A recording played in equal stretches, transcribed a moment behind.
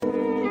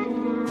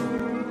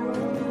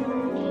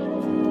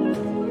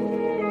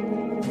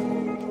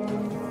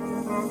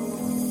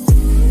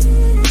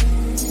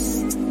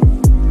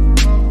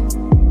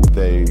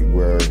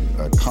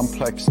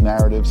complex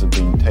narratives of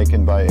being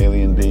taken by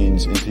alien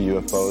beings into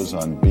UFOs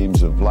on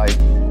beams of light.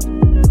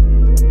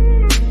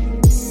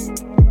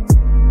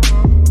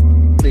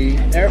 The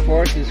Air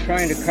Force is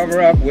trying to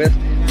cover up with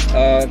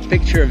a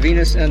picture of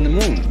Venus and the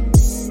moon.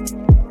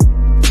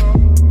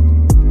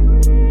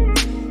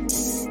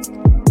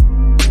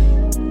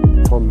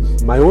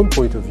 From my own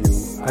point of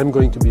view, I'm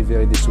going to be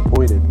very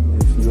disappointed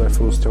if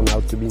UFOs turn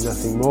out to be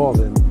nothing more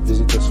than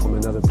visitors from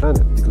another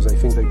planet, because I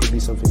think there could be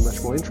something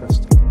much more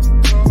interesting.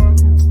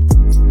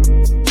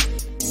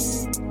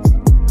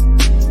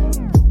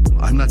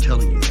 I'm not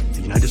telling you that.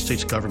 The United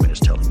States government is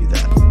telling you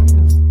that.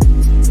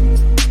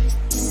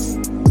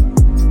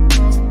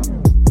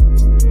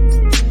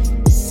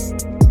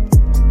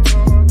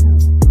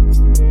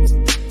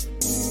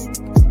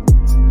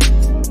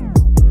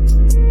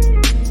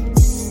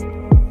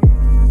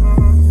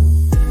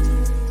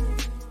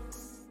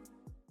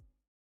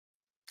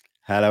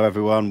 Hello,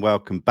 everyone.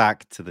 Welcome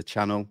back to the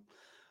channel.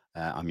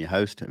 I'm your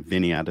host,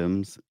 Vinny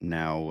Adams.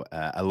 Now,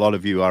 a lot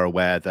of you are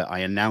aware that I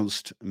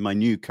announced my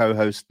new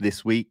co-host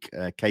this week,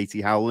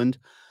 Katie Howland.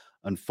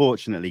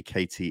 Unfortunately,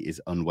 Katie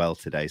is unwell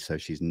today, so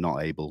she's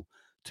not able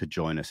to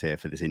join us here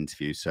for this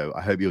interview. So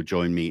I hope you'll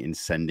join me in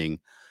sending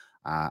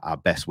our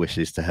best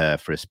wishes to her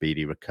for a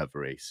speedy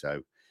recovery.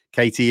 So,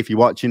 Katie, if you're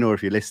watching or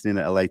if you're listening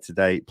at a later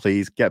date,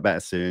 please get better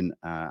soon.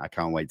 I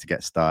can't wait to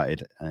get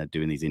started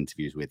doing these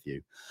interviews with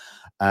you.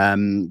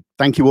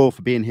 Thank you all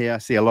for being here. I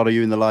see a lot of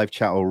you in the live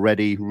chat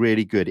already.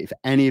 Really good. If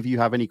any of you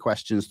have any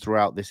questions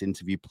throughout this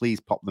interview, please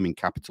pop them in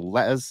capital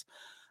letters.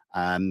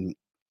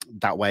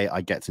 That way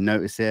I get to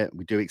notice it.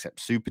 We do accept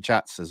super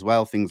chats as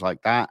well, things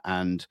like that.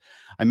 And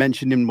I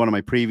mentioned in one of my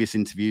previous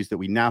interviews that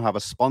we now have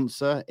a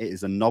sponsor. It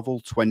is a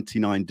novel,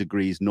 29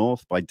 Degrees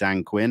North by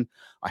Dan Quinn.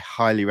 I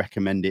highly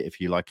recommend it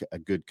if you like a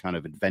good kind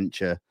of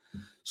adventure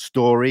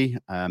story.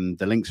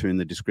 The links are in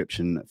the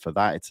description for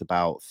that. It's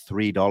about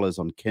 $3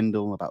 on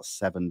Kindle, about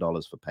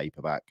 $7 for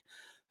paperback.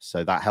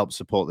 So that helps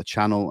support the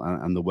channel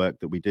and the work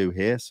that we do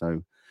here.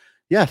 So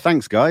yeah,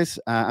 thanks guys.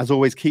 As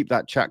always, keep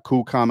that chat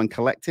cool, calm and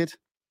collected,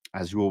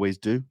 as you always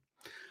do.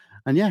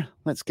 And yeah,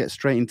 let's get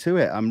straight into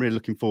it. I'm really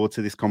looking forward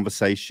to this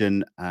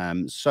conversation.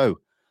 So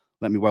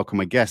let me welcome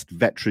my guest,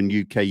 veteran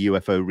UK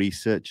UFO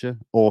researcher,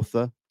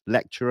 author,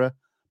 lecturer,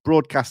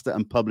 broadcaster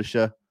and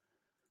publisher,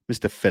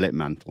 Mr. Philip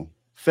Mantle.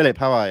 Philip,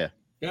 how are you?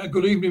 Yeah,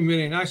 good evening,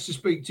 Vinny. Nice to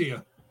speak to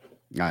you.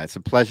 It's a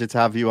pleasure to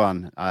have you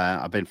on.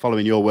 I've been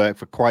following your work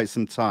for quite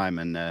some time,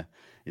 and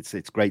it's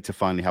great to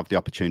finally have the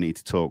opportunity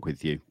to talk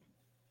with you.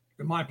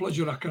 My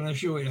pleasure, I can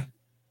assure you.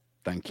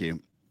 Thank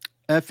you.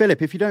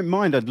 Philip, if you don't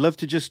mind, I'd love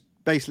to just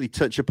basically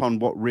touch upon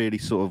what really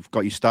sort of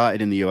got you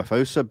started in the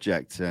UFO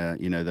subject,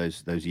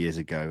 those years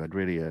ago. I'd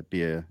really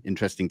be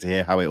interesting to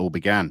hear how it all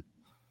began.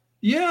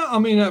 Yeah, I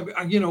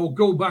mean,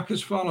 go back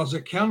as far as I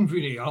can,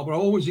 Vinny. I was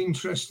always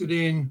interested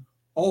in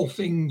all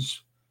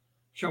things,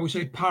 shall we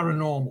say,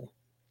 paranormal.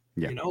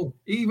 Yeah.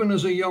 Even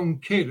as a young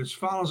kid, as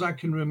far as I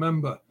can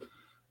remember.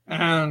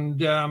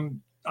 And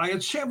I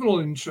had several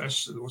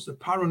interests. There was the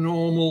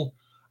paranormal.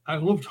 I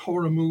loved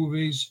horror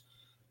movies,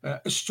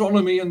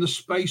 astronomy and the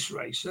space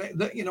race.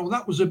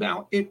 That was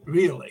about it,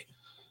 really.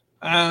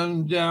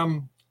 And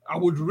I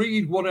would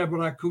read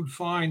whatever I could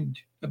find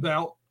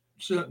about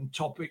certain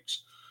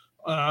topics.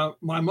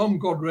 My mum,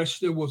 God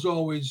rest her, was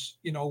always,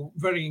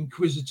 very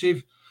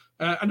inquisitive.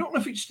 I don't know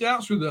if it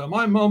starts with her.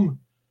 My mum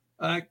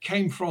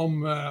came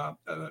from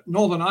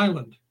Northern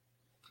Ireland.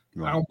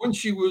 Right. And when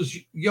she was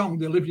young,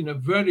 they lived in a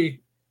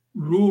very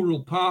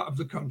rural part of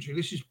the country.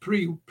 This is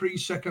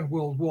pre-Second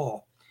World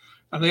War.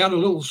 And they had a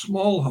little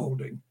small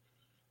holding.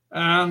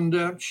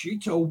 And she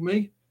told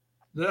me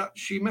that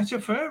she met a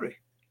fairy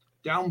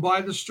down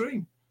by the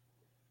stream.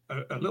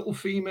 A little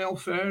female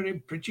fairy,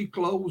 pretty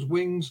clothes,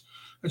 wings.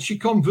 And she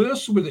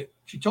conversed with it.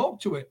 She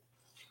talked to it.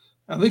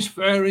 And this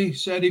fairy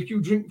said, if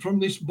you drink from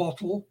this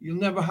bottle, you'll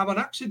never have an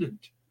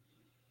accident.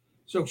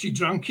 So she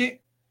drank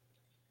it,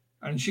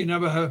 and she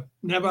never had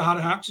an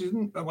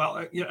accident.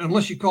 Well,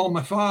 unless you call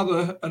my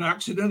father an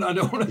accident, I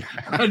don't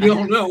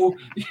know,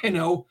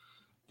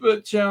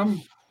 But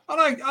and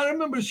I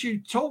remember she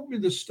told me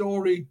the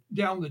story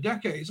down the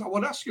decades. I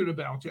would ask her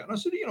about it, and I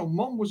said,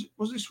 Mom, was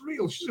this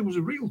real? She said, it was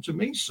real to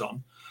me,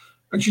 son.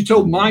 And she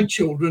told my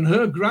children,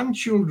 her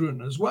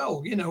grandchildren as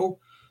well,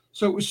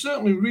 So it was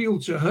certainly real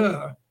to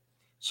her.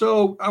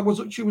 So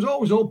she was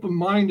always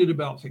open-minded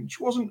about things.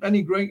 She wasn't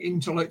any great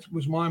intellect,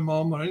 was my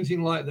mom, or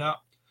anything like that.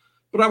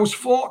 But I was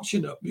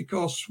fortunate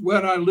because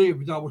where I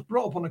lived, I was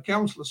brought up on a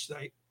council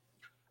estate.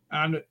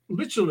 And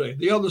literally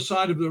the other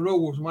side of the road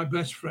was my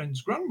best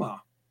friend's grandma.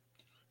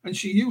 And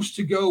she used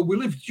to go, we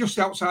lived just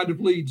outside of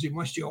Leeds in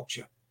West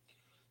Yorkshire.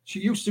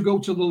 She used to go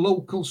to the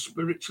local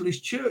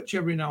spiritualist church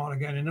every now and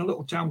again in a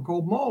little town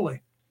called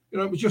Morley. It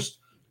was just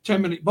a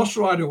 10-minute bus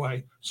ride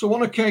away. So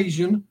on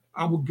occasion,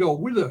 I would go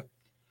with her.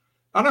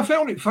 And I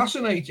found it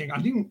fascinating. I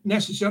didn't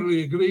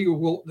necessarily agree with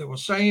what they were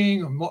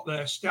saying and what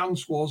their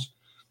stance was.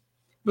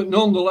 But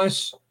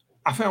nonetheless,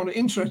 I found it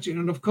interesting.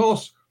 And of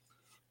course,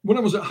 when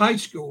I was at high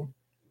school,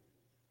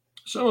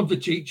 some of the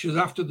teachers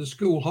after the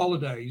school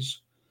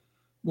holidays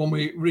when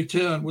we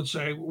returned would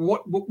say,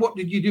 what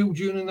did you do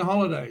during the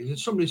holidays? And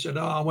somebody said,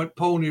 oh, I went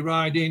pony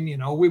riding,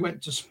 we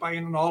went to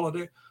Spain on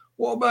holiday.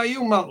 What about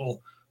you,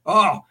 Mantle?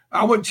 Oh,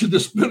 I went to the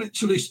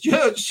spiritualist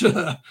church,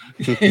 sir.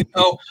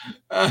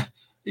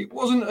 It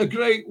wasn't a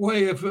great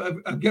way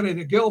of getting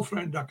a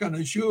girlfriend, I can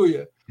assure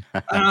you.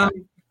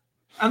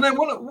 And then,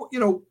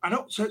 I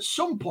don't say at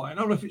some point, I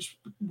don't know if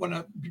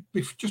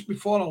it's just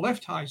before I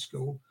left high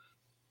school,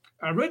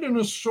 I read an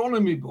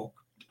astronomy book.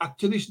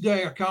 To this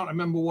day, I can't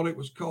remember what it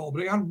was called,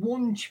 but it had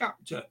one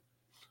chapter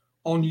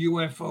on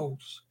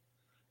UFOs.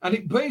 And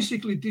it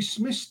basically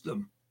dismissed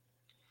them,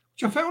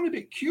 which I found a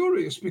bit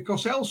curious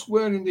because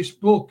elsewhere in this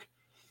book,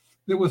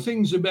 there were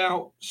things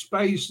about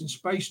space and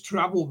space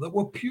travel that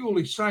were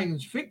purely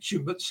science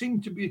fiction, but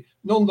seemed to be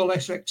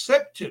nonetheless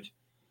accepted.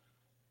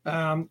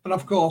 And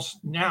of course,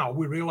 now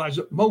we realize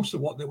that most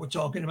of what they were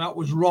talking about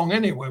was wrong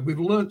anyway. We've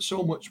learned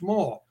so much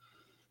more.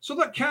 So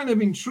that kind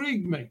of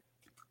intrigued me.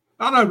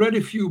 And I read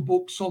a few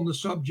books on the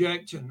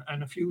subject and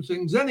a few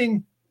things.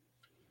 Then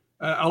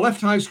I left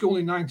high school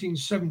in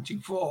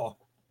 1974.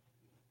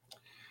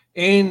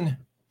 In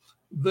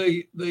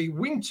the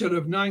winter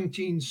of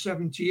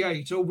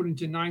 1978 over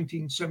into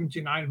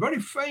 1979, a very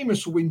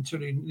famous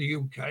winter in the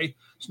UK.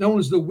 It's known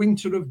as the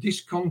Winter of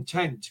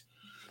Discontent,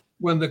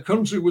 when the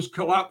country was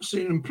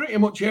collapsing and pretty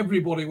much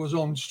everybody was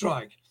on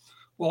strike.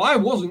 Well, I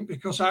wasn't,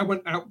 because I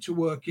went out to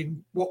work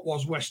in what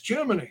was West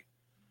Germany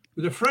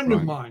with a friend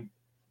of mine.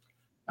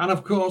 And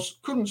of course,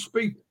 couldn't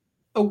speak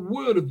a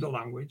word of the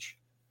language.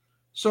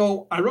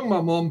 So I rang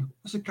my mum.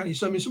 I said, can you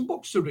send me some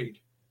books to read?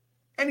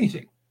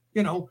 Anything,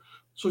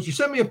 So she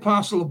sent me a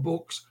parcel of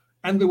books,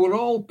 and they were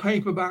all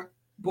paperback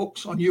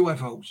books on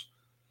UFOs.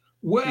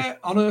 Where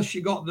on earth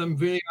she got them,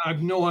 Vinny, I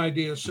have no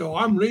idea. So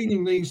I'm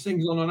reading these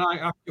things on a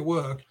night after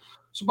work.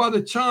 So by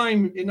the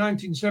time in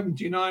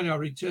 1979 I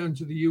returned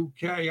to the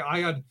UK, I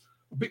had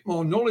a bit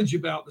more knowledge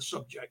about the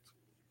subject.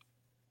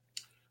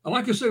 And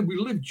like I said, we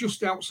lived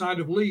just outside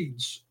of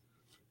Leeds.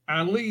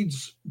 And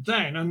Leeds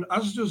then, and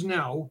as does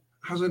now,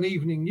 has an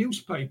evening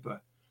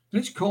newspaper. And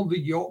it's called the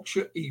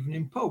Yorkshire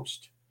Evening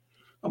Post.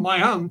 And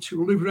my aunt,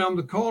 who lived around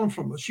the corner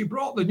from us, she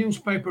brought the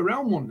newspaper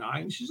around one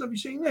night and she said, have you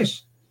seen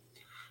this?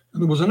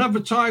 And there was an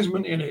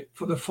advertisement in it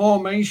for the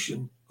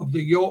formation of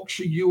the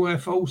Yorkshire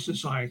UFO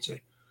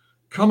Society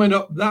coming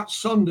up that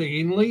Sunday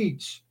in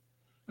Leeds.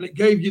 And it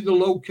gave you the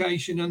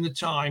location and the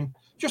time.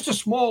 Just a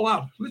small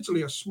ad,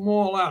 literally a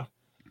small ad.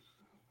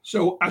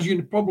 So as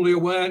you're probably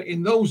aware,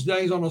 in those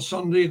days on a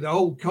Sunday, the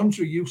whole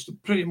country used to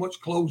pretty much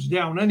close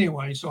down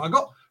anyway. So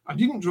I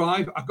didn't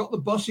drive. I got the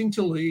bus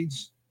into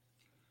Leeds.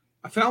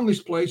 I found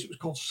this place. It was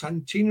called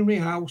Centenary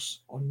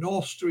House on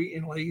North Street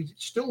in Leeds.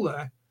 It's still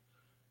there.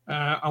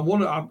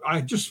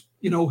 I just,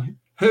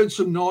 heard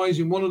some noise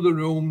in one of the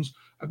rooms,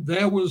 and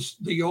there was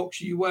the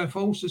Yorkshire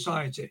UFO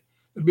Society. It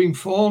had been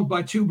formed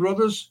by two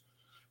brothers,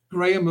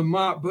 Graham and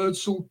Mark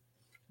Birdsall.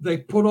 They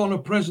put on a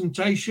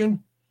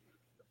presentation.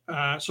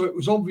 So it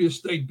was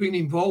obvious they'd been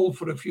involved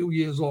for a few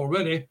years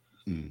already.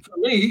 For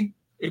me,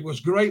 it was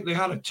great. They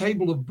had a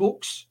table of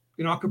books.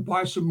 I could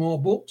buy some more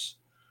books.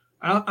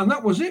 And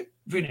that was it,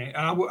 Vinny.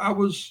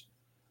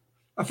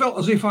 I felt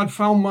as if I'd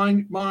found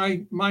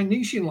my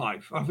niche in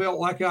life. I felt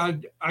like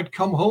I'd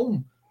come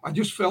home. I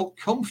just felt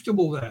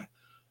comfortable there.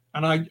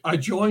 And I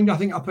joined. I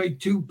think I paid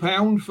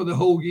 £2 for the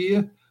whole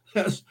year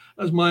as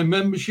my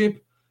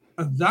membership.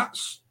 And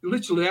that's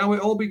literally how it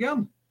all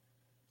began.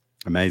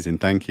 Amazing.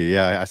 Thank you.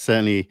 Yeah, I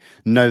certainly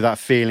know that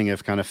feeling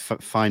of kind of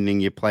finding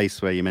your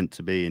place where you're meant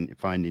to be and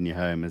finding your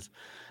home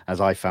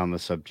as I found the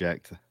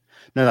subject.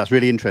 No, that's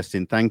really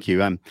interesting. Thank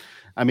you.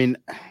 I mean,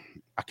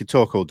 I could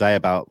talk all day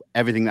about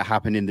everything that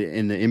happened in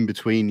the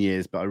in-between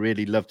years, but I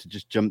really love to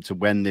just jump to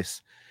when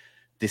this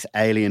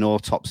alien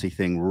autopsy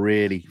thing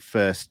really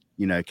first,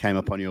 came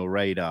up on your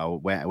radar,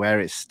 where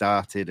it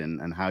started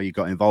and how you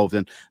got involved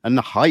and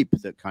the hype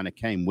that kind of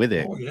came with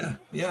it. Oh,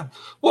 yeah.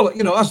 Well,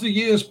 as the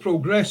years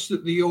progressed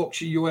at the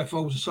Yorkshire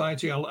UFO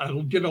Society, I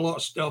did a lot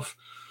of stuff.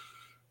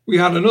 We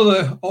had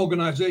another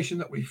organization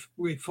that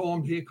we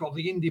formed here called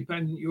the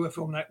Independent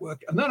UFO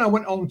Network. And then I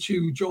went on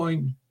to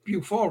join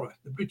BUFORA,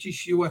 the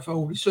British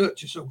UFO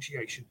Research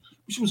Association,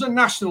 which was a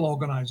national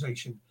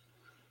organization.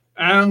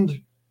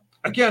 And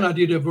again, I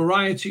did a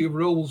variety of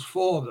roles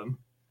for them.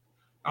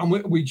 And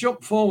we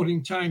jump forward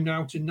in time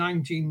now to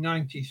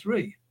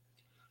 1993.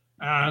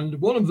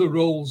 And one of the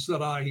roles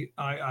that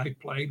I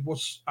played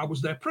was I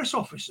was their press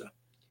officer.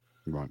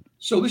 Right.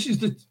 So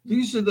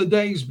these are the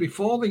days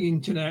before the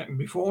internet and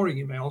before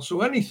email.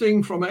 So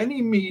anything from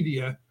any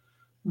media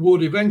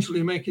would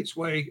eventually make its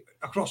way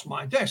across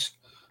my desk.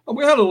 And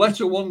we had a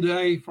letter one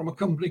day from a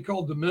company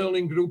called the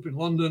Merlin Group in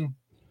London,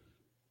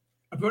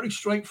 a very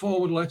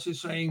straightforward letter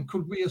saying,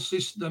 could we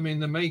assist them in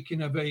the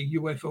making of a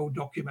UFO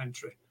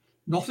documentary?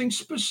 Nothing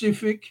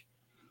specific.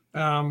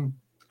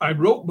 I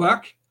wrote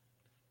back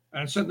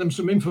and sent them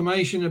some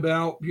information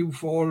about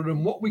BUFORA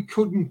and what we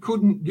could and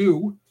couldn't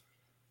do.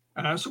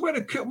 So we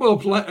had a couple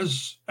of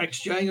letters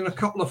exchanged and a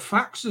couple of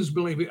faxes,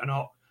 believe it or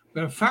not.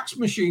 We had a fax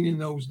machine in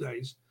those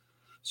days.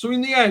 So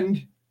in the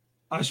end,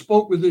 I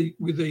spoke with the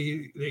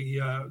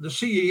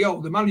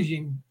CEO, the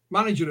managing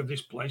manager of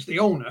this place, the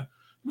owner.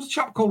 It was a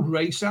chap called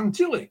Ray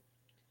Santilli.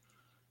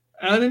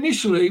 And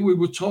initially we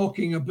were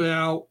talking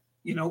about,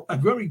 a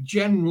very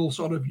general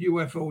sort of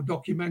UFO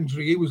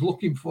documentary. He was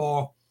looking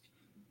for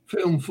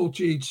film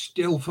footage,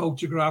 still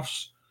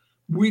photographs.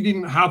 We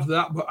didn't have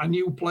that, but I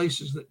knew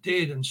places that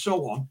did, and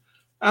so on.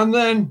 And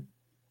then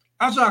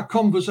as our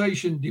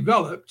conversation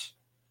developed,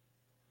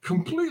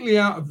 completely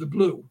out of the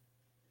blue,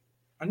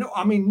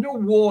 no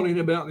warning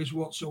about this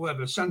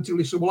whatsoever,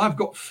 Santilli said, well, I've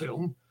got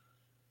film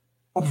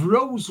of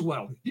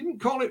Roswell. He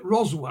didn't call it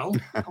Roswell,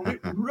 he called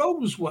it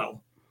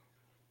Roswell.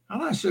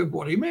 And I said,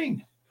 what do you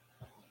mean?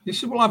 He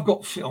said, well, I've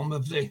got film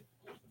of the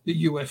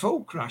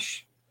UFO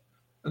crash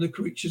and the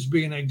creatures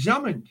being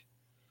examined.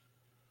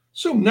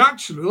 So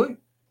naturally,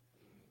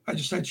 I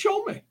just said,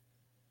 show me.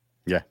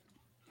 Yeah.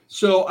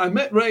 So I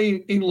met Ray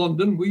in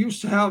London. We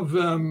used to have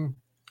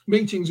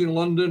meetings in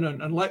London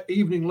and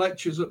evening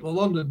lectures at the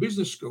London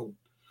Business School,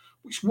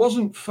 which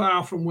wasn't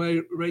far from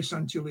where Ray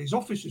Santilli's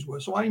offices were.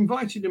 So I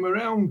invited him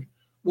around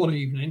one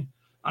evening.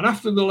 And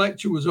after the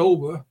lecture was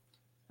over,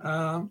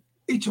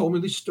 he told me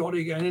this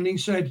story again. And he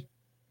said,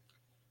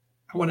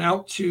 I went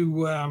out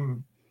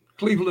to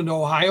Cleveland,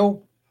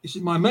 Ohio. He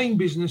said, my main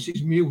business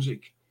is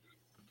music.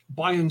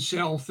 Buy and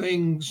sell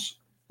things,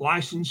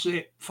 license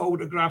it,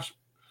 photographs,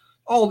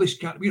 all this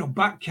kind of,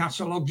 back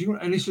catalogs.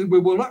 And he said, we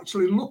were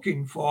actually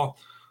looking for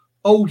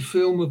old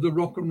film of the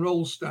rock and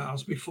roll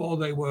stars before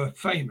they were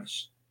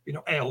famous,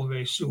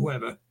 Elvis,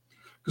 whoever,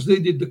 because they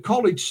did the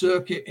college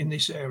circuit in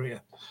this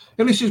area.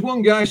 And this is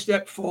one guy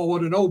stepped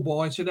forward, an old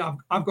boy, said,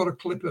 I've got a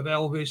clip of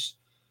Elvis.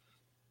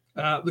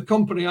 The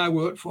company I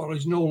work for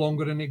is no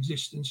longer in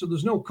existence, so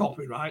there's no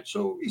copyright.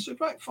 So he said,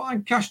 right,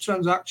 fine, cash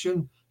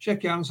transaction,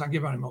 shake hands, thank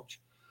you very much.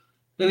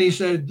 Then he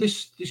said,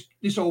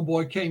 this old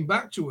boy came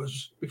back to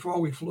us before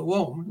we flew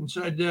home and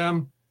said,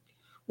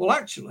 well,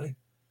 actually,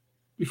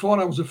 before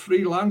I was a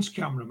freelance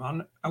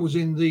cameraman, I was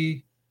in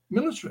the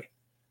military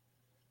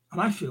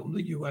and I filmed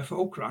the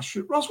UFO crash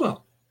at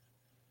Roswell.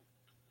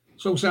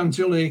 So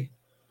Santilli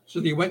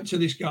said he went to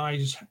this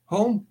guy's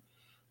home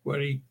where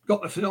he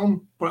got the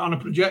film, put it on a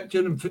projector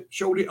and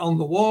showed it on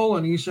the wall.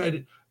 And he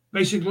said,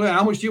 basically,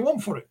 how much do you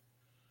want for it?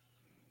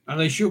 And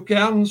they shook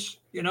hands,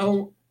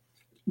 no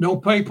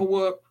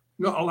paperwork,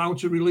 not allowed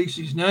to release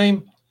his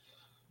name.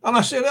 And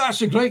I said,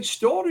 that's a great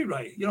story,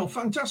 Ray.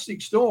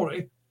 Fantastic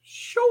story.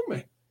 Show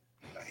me.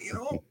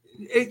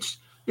 It's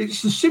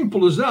as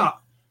simple as that.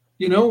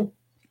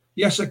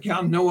 Yes, I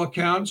can. No, I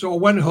can't. So I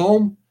went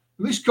home.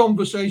 This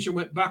conversation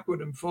went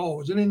backward and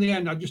forwards. And in the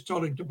end, I just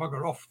told him to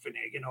bugger off, Finney.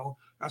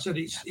 I said,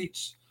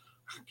 it's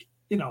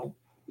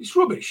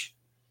rubbish.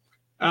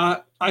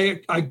 I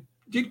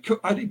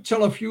did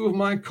tell a few of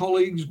my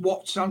colleagues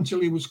what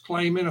Santilli was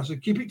claiming. I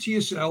said, keep it to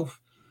yourself.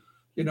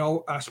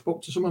 I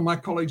spoke to some of my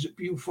colleagues at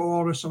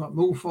Bufora, some at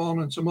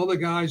MUFON, and some other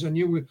guys I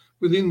knew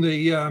within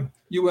the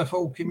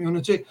UFO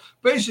community.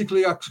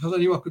 Basically, because I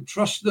knew I could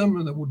trust them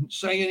and they wouldn't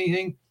say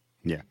anything.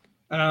 Yeah.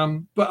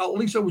 But at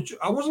least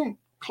I wasn't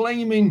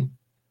claiming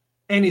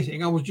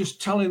anything. I was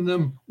just telling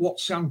them what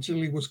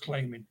Santilli was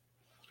claiming.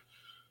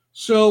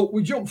 So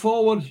we jump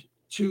forward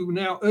to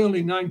now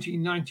early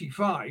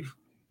 1995.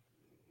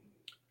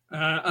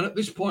 And at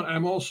this point,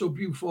 I'm also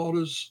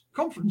Bufora's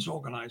conference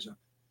organizer.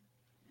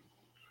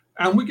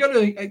 And we get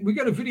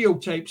a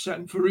videotape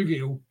sent for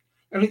review,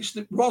 and it's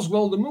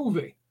Roswell, the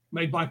movie,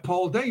 made by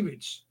Paul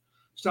Davids,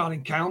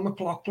 starring Kyle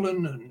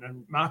MacLachlan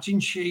and Martin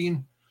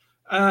Sheen.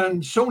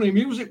 And Sony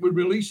Music were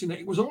releasing it.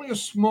 It was only a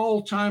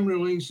small time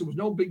release. There was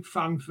no big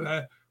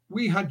fanfare.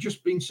 We had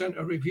just been sent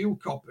a review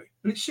copy,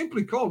 and it's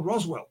simply called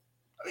Roswell.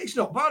 It's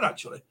not bad,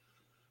 actually.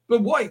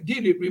 But what it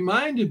did, it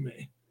reminded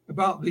me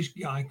about this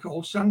guy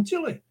called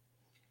Santilli.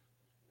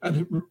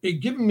 And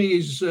he'd given me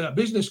his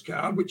business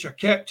card, which I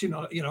kept,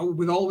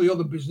 with all the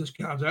other business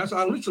cards.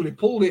 I literally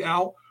pulled it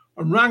out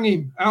and rang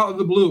him out of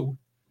the blue.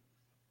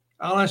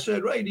 And I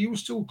said, Ray, do you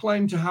still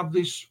claim to have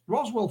this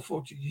Roswell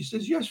footage? He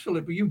says, yes,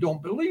 Philip, but you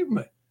don't believe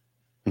me.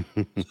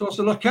 So I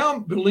said, I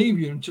can't believe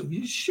you until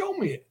you show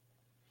me it.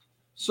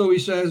 So he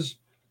says,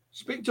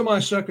 speak to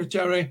my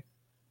secretary,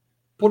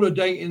 put a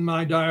date in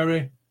my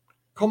diary,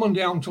 come on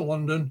down to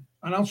London,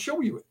 and I'll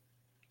show you it,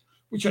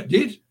 which I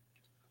did.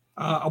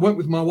 I went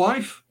with my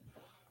wife.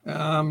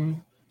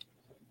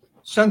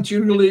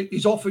 Santilli,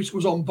 his office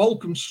was on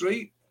Balcombe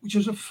Street, which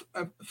is a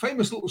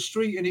famous little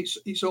street in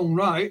its own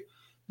right.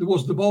 There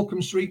was the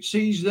Balcombe Street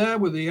siege there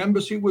where the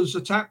embassy was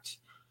attacked,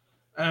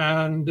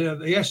 and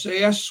the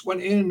SAS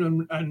went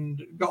in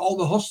and got all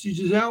the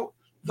hostages out.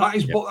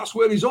 That's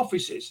where his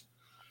office is.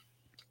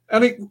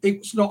 And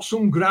it's not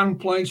some grand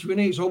place,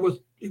 Vinny.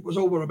 It was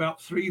over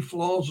about 3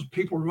 floors of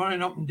people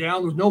running up and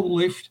down. There's no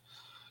lift.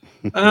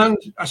 And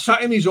I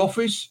sat in his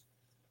office,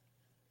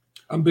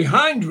 and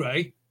behind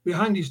Ray,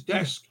 behind his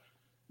desk,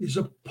 is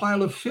a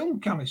pile of film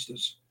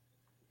canisters,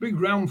 big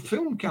round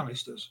film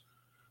canisters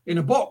in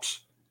a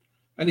box.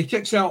 And he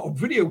takes out a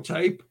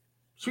videotape,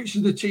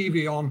 switches the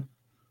TV on,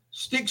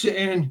 sticks it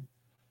in,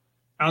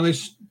 and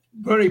this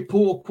very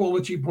poor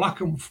quality black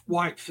and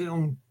white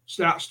film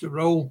starts to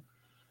roll.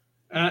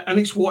 And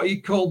it's what he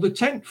called the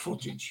tent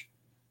footage.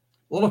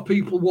 A lot of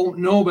people won't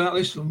know about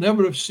this. They'll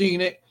never have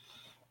seen it.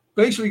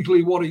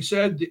 Basically, what he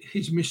said,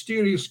 his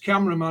mysterious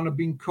cameraman had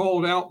been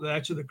called out there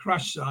to the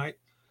crash site,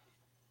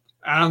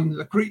 and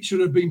the creature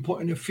had been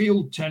put in a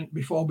field tent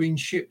before being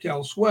shipped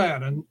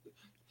elsewhere. And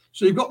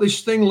so you've got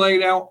this thing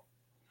laid out,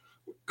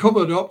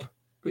 covered up,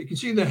 but you can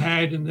see the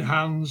head and the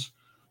hands.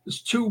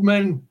 There's two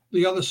men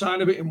the other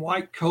side of it in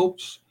white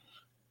coats.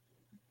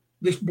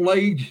 This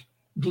blade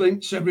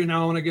glints every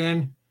now and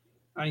again,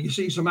 and you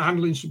see some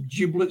handling some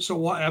giblets or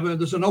whatever.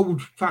 There's an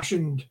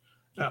old-fashioned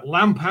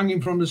lamp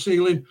hanging from the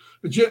ceiling.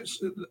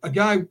 A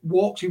guy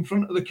walks in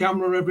front of the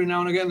camera every now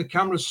and again. The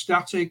camera's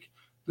static.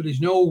 There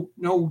is no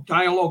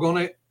dialogue on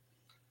it.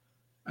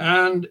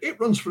 And it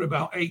runs for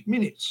about 8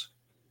 minutes,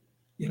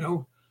 you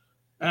know.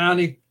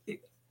 And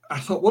I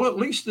thought, well, at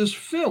least there's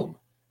film.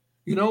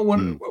 You know,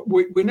 when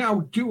we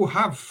now do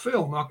have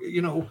film,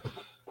 you know.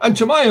 And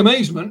to my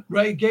amazement,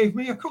 Ray gave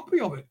me a copy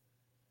of it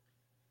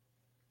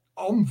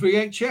on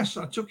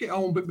VHS. I took it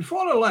home. But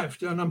before I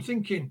left, and I'm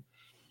thinking,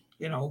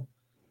 you know,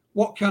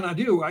 what can I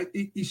do?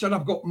 He said,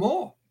 I've got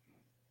more.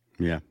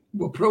 Yeah.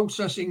 We're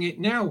processing it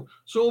now.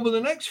 So over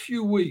the next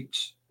few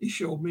weeks, he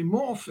showed me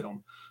more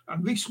film.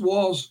 And this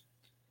was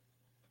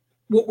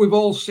what we've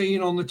all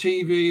seen on the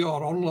TV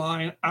or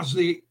online as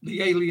the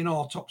alien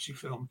autopsy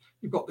film.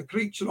 You've got the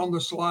creature on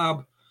the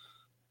slab,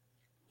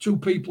 two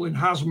people in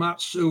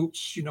hazmat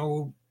suits, you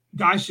know,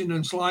 dicing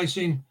and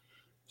slicing,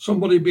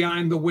 somebody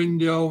behind the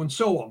window and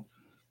so on.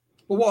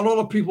 But what a lot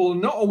of people are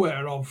not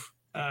aware of,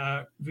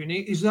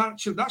 Vinny, is that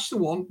that's the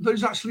one.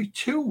 There's actually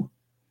two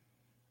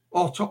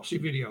autopsy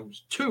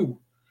videos. Two.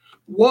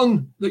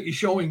 One that you're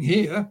showing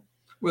here,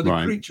 where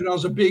the creature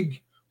has a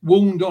big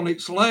wound on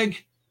its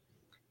leg.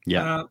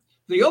 Yeah.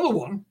 The other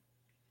one,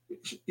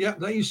 yeah,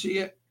 there you see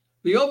it.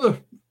 The other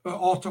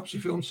autopsy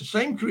film's the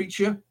same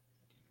creature,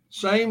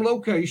 same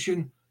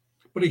location,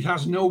 but it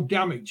has no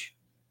damage.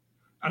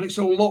 And it's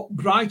a lot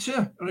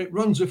brighter, and it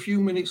runs a few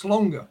minutes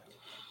longer.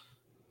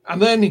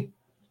 And then he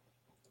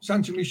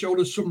essentially showed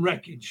us some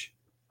wreckage.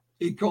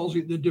 He calls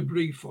it the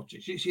debris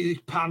footage. You see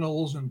these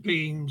panels and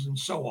beams and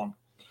so on.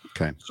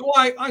 Okay. So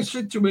I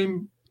said to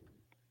him,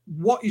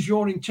 what is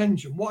your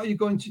intention? What are you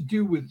going to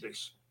do with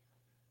this?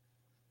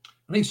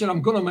 And he said,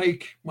 I'm going to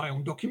make my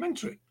own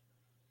documentary.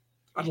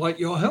 I'd like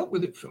your help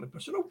with it, Philip. I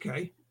said,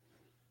 okay.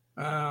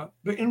 But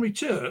in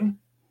return,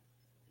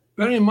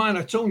 bear in mind,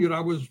 I told you I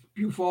was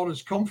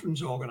Bufora's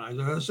conference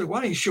organizer. I said,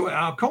 why don't you show it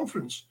at our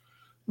conference?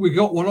 We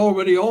got one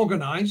already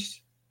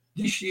organized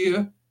this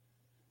year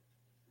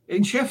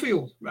in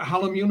Sheffield at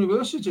Hallam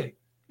University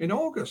in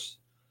August.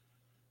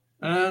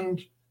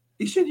 And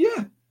he said,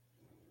 yeah.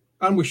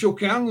 And we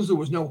shook hands. There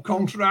was no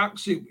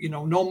contracts,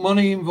 no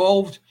money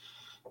involved.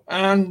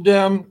 And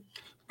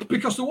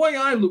because the way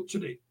I looked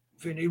at it,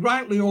 Vinny,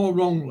 rightly or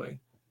wrongly,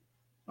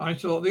 I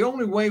thought the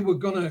only way we're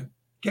going to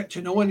get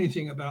to know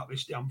anything about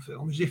this damn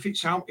film is if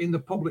it's out in the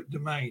public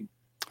domain.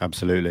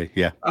 Absolutely,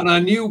 yeah. And I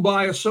knew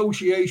by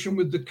association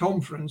with the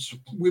conference,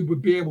 we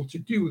would be able to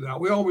do that.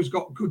 We always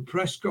got good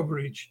press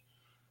coverage.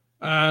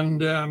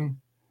 And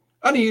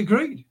he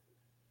agreed.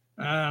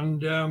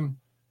 And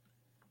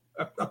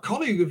a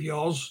colleague of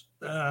yours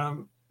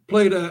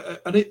played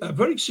a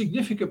very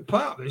significant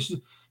part of this.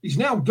 He's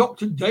now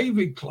Dr.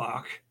 David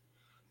Clark.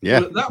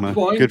 Yeah, but at that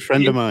point, good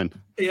friend of mine.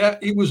 Yeah,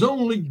 he was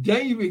only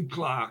David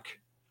Clark.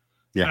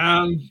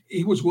 Yeah. And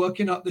he was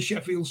working at the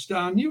Sheffield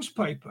Star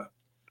newspaper.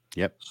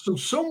 Yep. So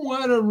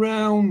somewhere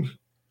around,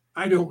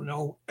 I don't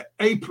know,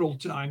 April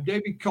time,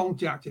 David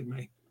contacted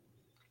me.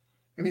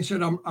 And he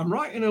said, I'm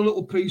writing a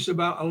little piece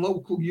about a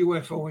local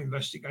UFO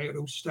investigator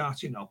who's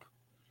starting up.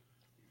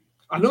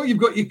 I know you've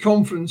got your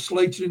conference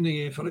later in the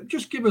year, Philip.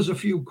 Just give us a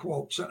few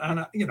quotes.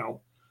 And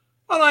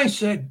I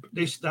said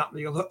this, that, and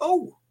the other.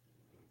 Oh,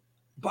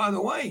 by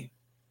the way,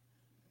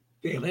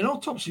 the alien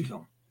autopsy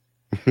film.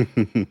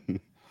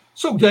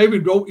 So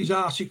David wrote his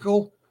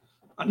article.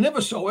 I never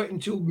saw it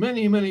until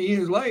many, many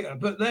years later.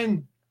 But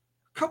then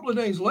a couple of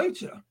days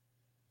later,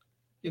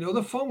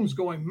 the phone's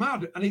going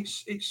mad. And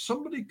it's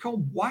somebody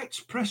called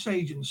White's Press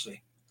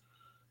Agency.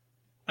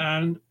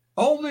 And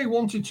all they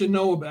wanted to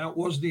know about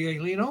was the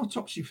alien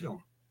autopsy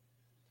film.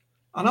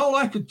 And all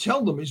I could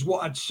tell them is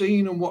what I'd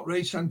seen and what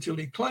Ray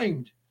Santilli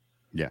claimed.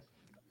 Yeah.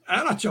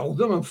 And I told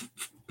them and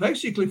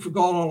basically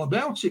forgot all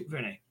about it,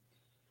 Vinny.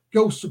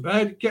 Goes to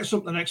bed, gets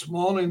up the next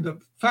morning, the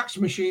fax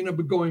machine had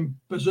been going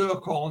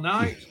berserk all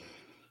night.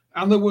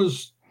 And there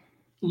was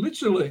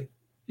literally,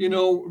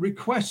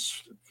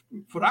 requests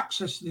for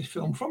access to this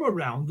film from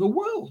around the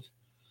world.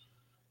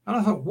 And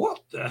I thought,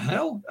 what the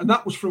hell? And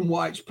that was from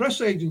White's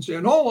Press Agency.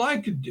 And all I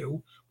could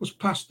do was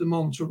pass them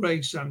on to Ray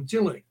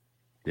Santilli.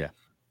 Yeah.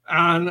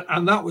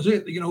 And that was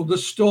it. The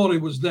story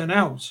was then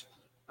out.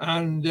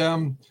 And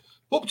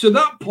up to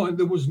that point,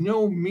 there was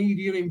no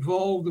media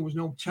involved. There was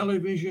no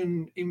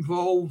television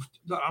involved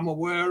that I'm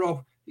aware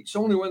of. It's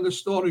only when the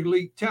story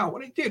leaked out.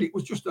 When it did, it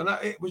was just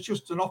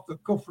an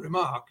off-the-cuff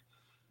remark.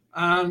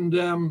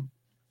 And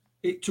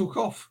it took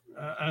off.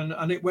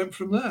 And it went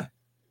from there.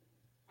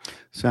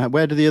 So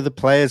where do the other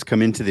players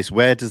come into this?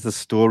 Where does the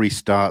story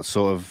start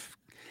sort of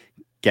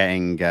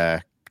getting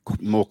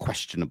more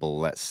questionable,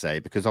 let's say?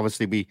 Because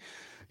obviously we,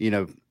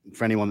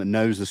 for anyone that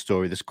knows the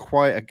story, there's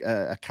quite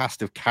a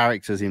cast of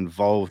characters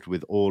involved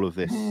with all of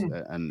this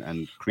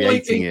and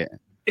creating it.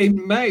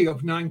 In May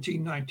of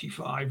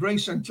 1995, Ray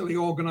Santilli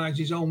organised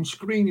his own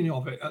screening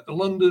of it at the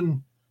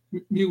London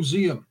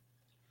Museum.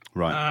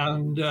 Right.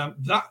 And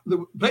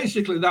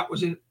basically that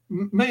was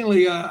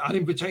mainly an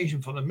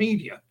invitation for the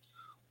media.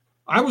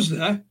 I was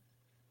there.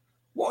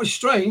 What is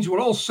strange, we're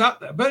all sat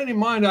there. Bearing in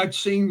mind, I'd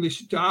seen this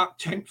dark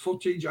tent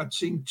footage. I'd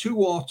seen 2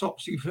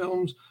 autopsy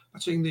films.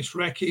 I'd seen this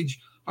wreckage.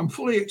 I'm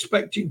fully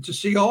expecting to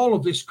see all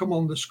of this come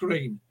on the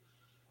screen.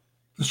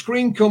 The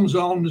screen comes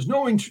on. There's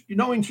no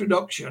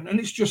introduction, and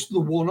it's just the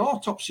one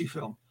autopsy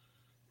film.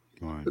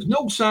 Right. There's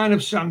no sign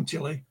of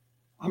Santilli.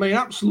 I mean,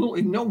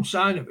 absolutely no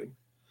sign of him.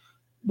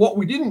 What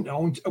we didn't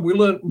know, and we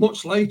learned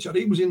much later,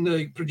 he was in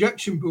the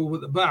projection booth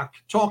at the back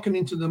talking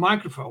into the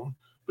microphone,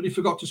 but he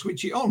forgot to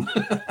switch it on.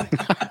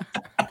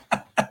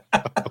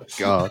 Oh,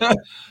 God.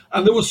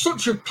 And there was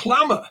such a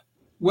clamour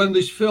when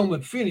this film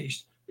had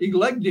finished, he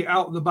legged it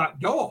out the back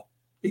door.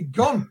 He'd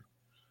gone.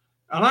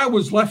 And I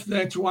was left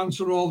there to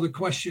answer all the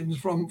questions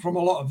from a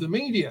lot of the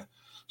media.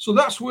 So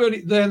that's where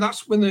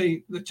that's when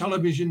the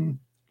television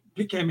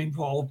became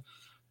involved.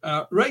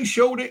 Ray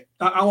showed it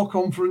at our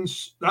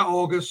conference that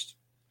August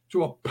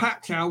to a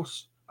packed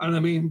house. And I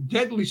mean,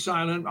 deadly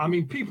silent. I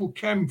mean, people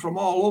came from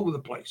all over the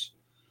place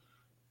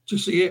to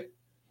see it,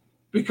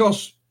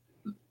 because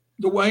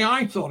the way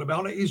I thought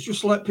about it is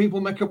just let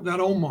people make up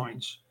their own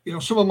minds.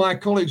 Some of my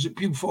colleagues at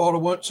Pew Fora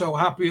weren't so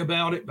happy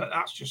about it, but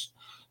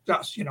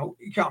that's you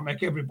can't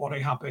make everybody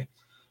happy.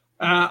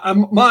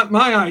 And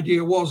my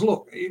idea was,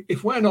 look,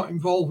 if we're not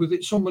involved with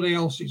it, somebody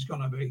else is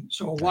going to be.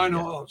 So why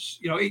not us?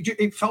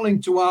 It fell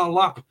into our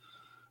lap.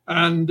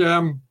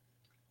 And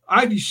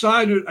I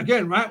decided,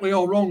 again, rightly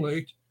or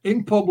wrongly,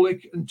 in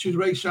public and to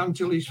Ray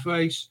Santilli's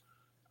face,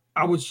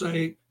 I would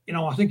say,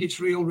 I think it's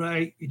real,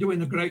 Ray. You're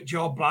doing a great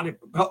job, bloody.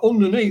 But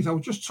underneath, I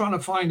was just trying to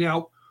find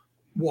out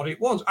what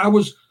it was. I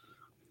was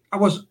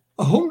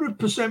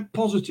 100%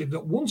 positive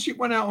that once it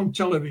went out on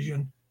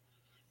television,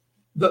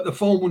 that the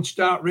phone would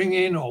start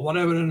ringing or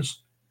whatever.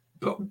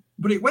 But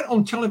it went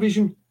on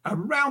television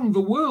around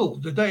the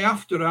world the day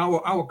after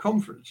our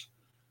conference.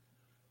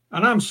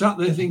 And I'm sat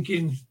there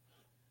thinking,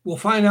 we'll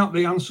find out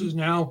the answers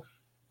now.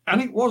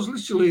 And it was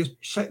literally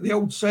the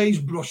old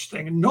sagebrush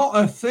thing, not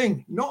a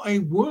thing, not a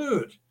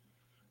word.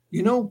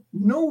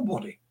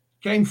 Nobody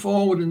came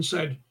forward and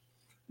said,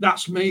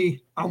 that's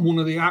me, I'm one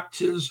of the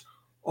actors,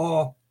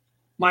 or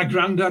my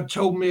granddad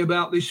told me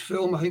about this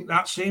film, I think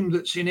that's him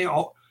that's in it.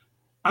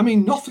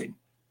 Nothing.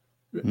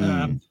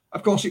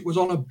 Of course, it was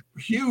on a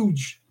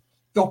huge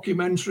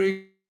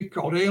documentary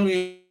called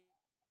Alien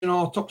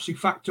Autopsy,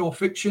 Fact or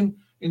Fiction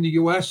in the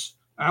US.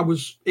 I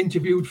was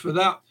interviewed for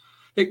that.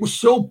 It was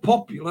so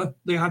popular,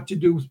 they had to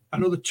do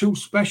another 2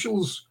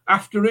 specials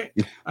after it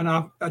and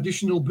have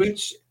additional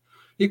bits.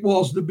 It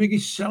was the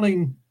biggest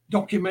selling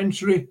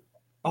documentary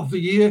of the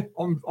year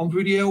on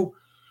video.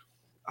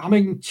 I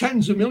mean,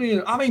 tens of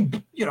millions. I mean,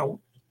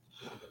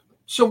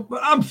 so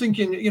I'm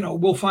thinking,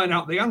 we'll find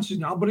out the answers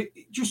now, but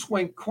it just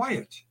went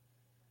quiet.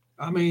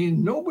 I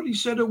mean, nobody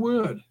said a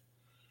word.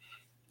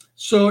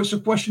 So it's a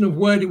question of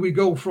where do we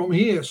go from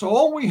here? So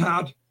all we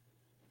had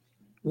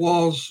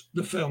was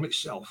the film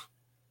itself.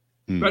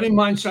 Bear in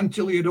mind,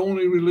 Santilli had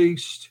only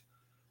released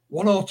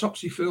 1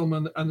 autopsy film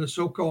and the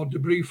so-called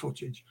debris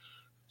footage.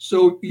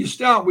 So you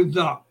start with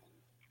that.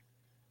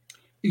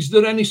 Is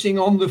there anything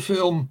on the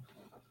film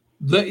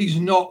that is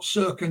not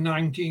circa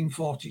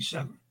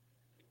 1947?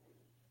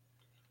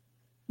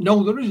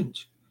 No, there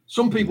isn't.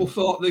 Some people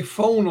thought there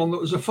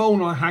was a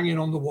phone hanging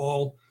on the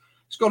wall.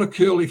 It's got a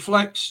curly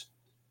flex.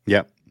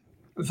 Yep.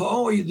 I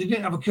thought, they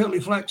didn't have a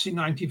curly flex in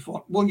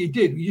 1940. Well, you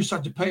did. You just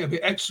had to pay a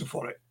bit extra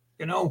for it,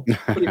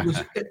 But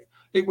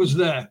it was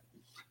there.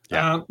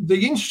 Yeah.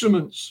 The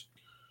instruments.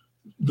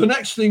 The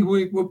next thing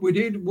we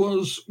did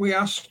was we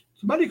asked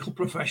the medical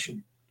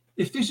profession,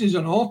 if this is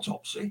an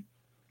autopsy,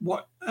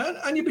 what?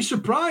 And you'd be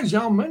surprised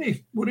how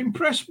many were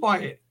impressed by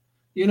it.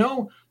 They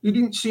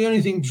didn't see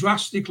anything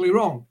drastically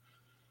wrong.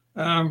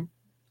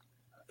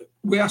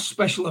 We asked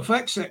special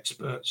effects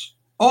experts.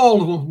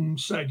 All of them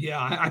said, yeah,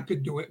 I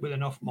could do it with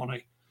enough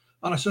money.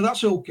 And I said,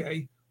 that's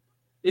okay.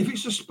 If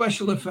it's a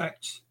special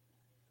effects,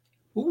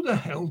 who the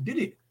hell did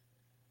it?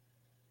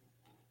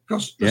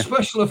 Because the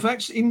special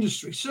effects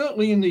industry,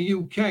 certainly in the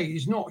UK,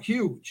 is not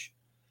huge.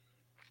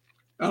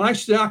 And I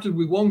started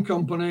with one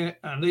company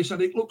and they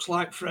said, it looks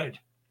like Fred.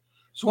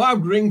 So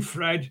I'd ring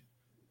Fred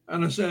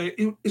and I say,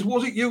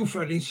 was it you,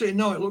 Fred? He'd say,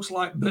 no, it looks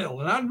like Bill.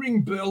 And I'd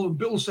ring Bill and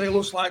Bill would say, it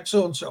looks like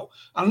so-and-so.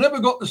 I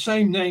never got the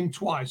same name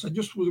twice. I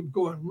just was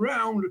going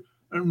round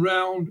and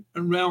round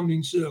and round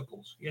in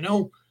circles,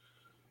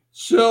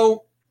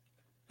 So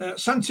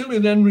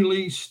Santilli then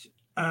released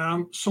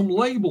some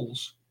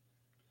labels.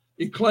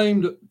 He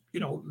claimed that,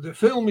 the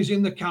film is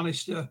in the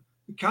canister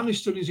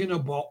is in a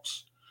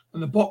box,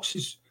 and the box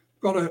has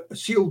got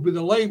sealed with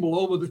a label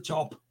over the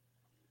top,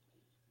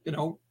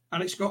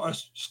 and it's got a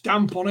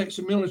stamp on it. It's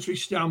a military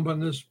stamp,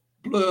 and there's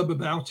blurb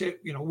about it,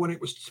 when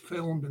it was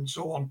filmed and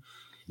so on.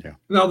 Yeah.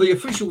 Now the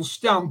official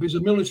stamp is a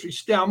military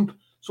stamp.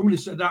 Somebody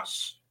said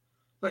that's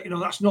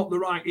not the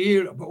right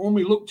era, but when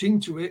we looked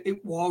into it,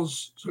 it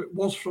was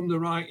from the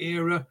right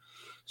era.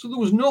 So there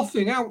was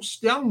nothing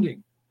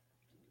outstanding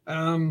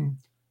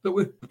that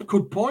we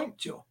could point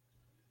to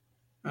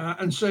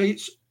and say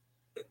it's,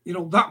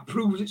 that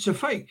proves it's a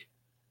fake.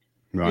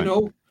 Right.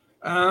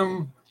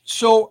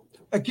 So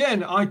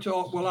again, I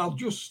thought, well, I'll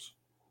just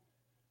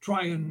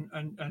try and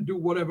do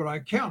whatever I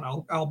can.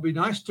 I'll be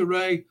nice to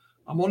Ray.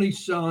 I'm on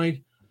his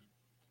side.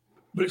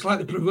 But it's like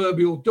the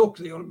proverbial duck.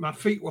 My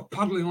feet were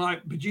paddling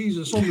like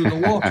bejesus under the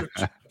water,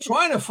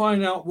 trying to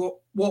find out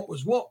what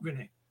was what,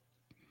 Vinny.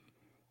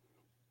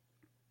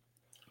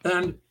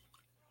 And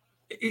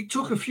it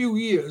took a few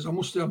years, I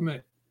must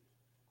admit.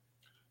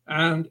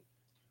 And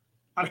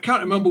I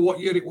can't remember what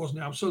year it was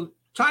now. So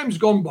time's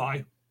gone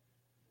by.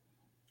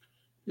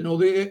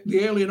 The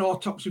alien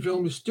autopsy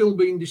film is still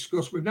being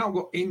discussed. We've now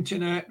got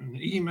internet and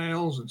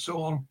emails and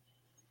so on.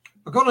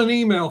 I got an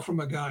email from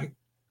a guy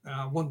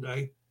one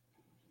day.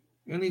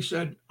 And he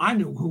said, I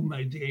know who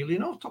made the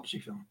alien autopsy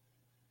film.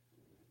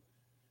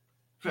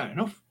 Fair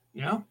enough.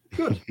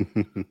 Good.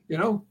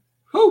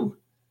 Who?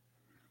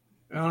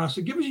 And I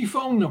said, give us your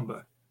phone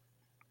number.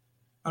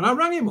 And I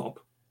rang him up.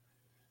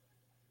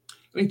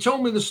 And he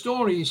told me the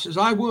story. He says,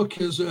 I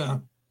work as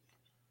a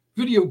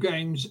video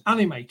games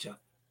animator.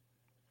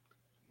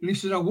 And he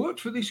said, I worked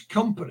for this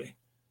company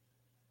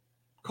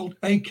called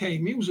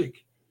AK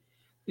Music.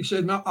 He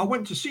said, now I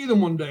went to see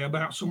them one day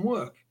about some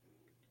work.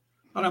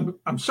 And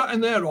I'm sat in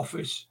their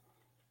office.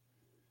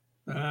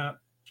 A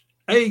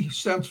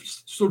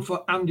stood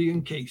for Andy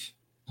and Keith.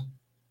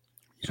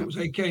 So it was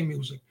AK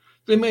Music.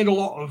 They made a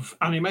lot of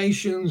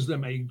animations. They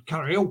made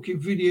karaoke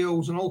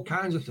videos and all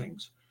kinds of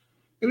things.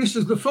 And he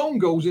says the phone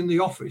goes in the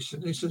office,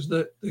 and he says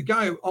that the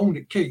guy who owned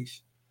it,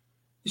 Keith,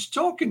 is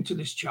talking to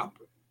this chap.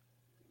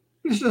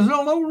 He says,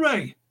 hello,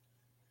 Ray.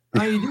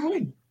 How you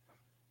doing?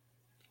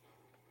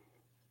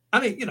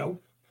 And he,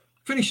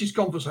 finishes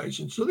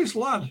conversation. So this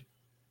lad,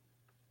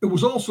 who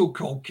was also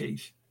called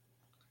Keith,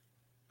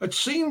 had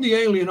seen the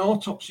alien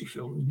autopsy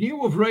film,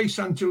 knew of Ray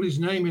Santilli's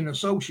name in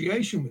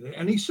association with it,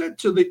 and he said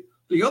to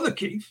the other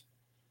Keith,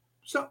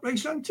 is that Ray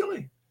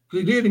Santilli?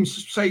 Because he'd heard him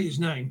say his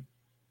name.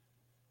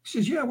 He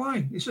says, yeah,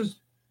 why? He says,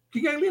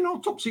 the alien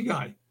autopsy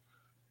guy.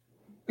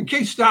 And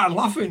Keith started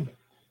laughing.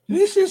 And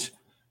he says,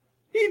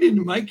 he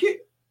didn't make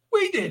it.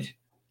 We did.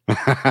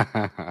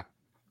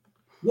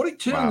 What it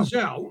turns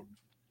out,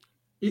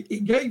 he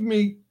gave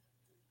me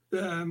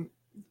the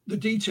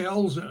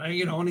details, and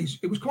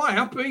he was quite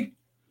happy.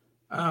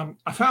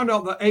 I found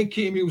out that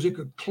AK Music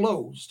had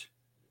closed.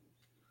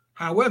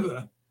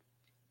 However,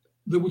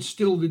 there was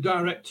still the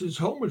director's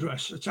home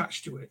address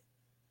attached to it.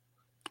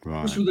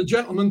 Right. This was a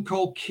gentleman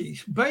called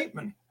Keith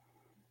Bateman.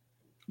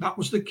 That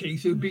was the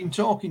Keith who'd been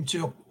talking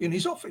to in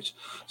his office.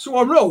 So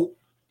I wrote,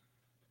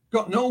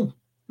 got no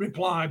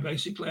reply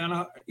basically, and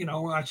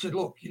I said,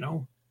 look,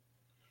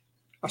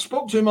 I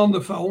spoke to him on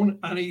the phone,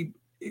 and he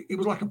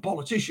was like a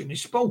politician. He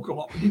spoke a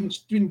lot, but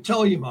didn't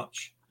tell you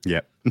much.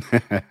 Yeah.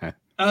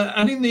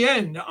 And in the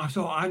end, I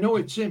thought, I know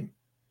it's him.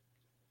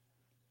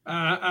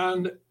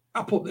 And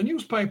I put the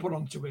newspaper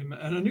onto him,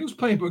 and a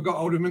newspaper got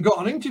hold of him and got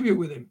an interview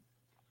with him.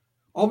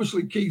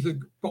 Obviously, Keith had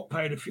got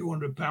paid a few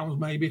 £100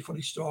 maybe for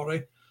his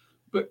story.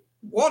 But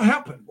what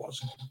happened was,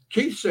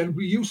 Keith said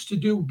we used to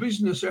do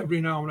business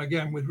every now and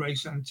again with Ray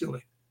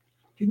Santilli.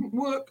 Didn't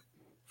work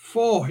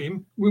for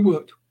him. We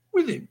worked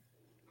with him.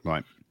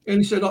 Right. And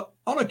he said,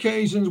 on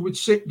occasions, we'd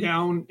sit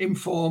down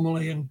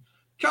informally and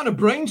kind of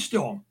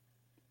brainstorm.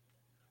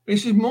 He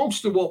said,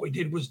 most of what we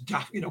did was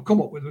daft,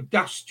 come up with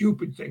daft,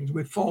 stupid things.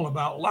 We'd fall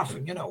about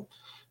laughing,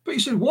 But he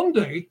said, one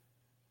day,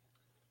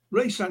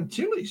 Ray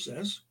Santilli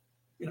says,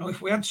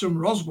 if we had some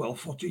Roswell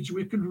footage,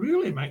 we could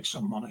really make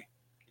some money.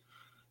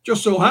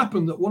 Just so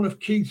happened that one of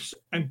Keith's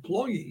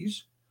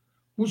employees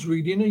was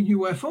reading a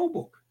UFO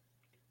book,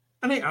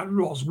 and it had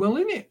Roswell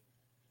in it.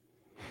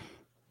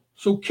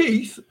 So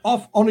Keith,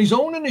 off on his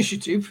own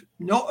initiative,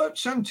 not at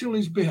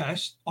Santilli's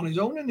behest, on his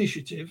own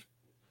initiative,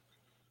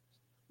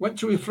 went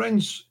to a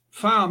friend's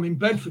farm in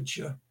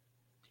Bedfordshire,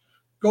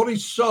 got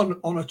his son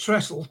on a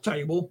trestle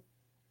table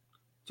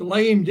to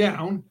lay him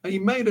down, and he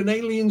made an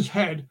alien's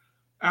head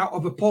out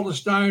of a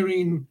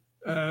polystyrene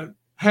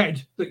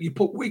head that you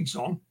put wigs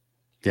on.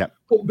 Yeah.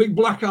 Put big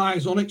black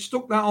eyes on it,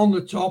 stuck that on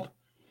the top.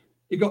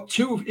 He got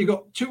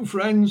two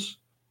friends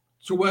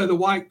to wear the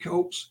white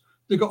coats.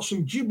 They got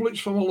some giblets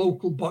from a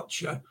local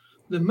butcher.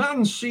 The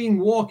man seen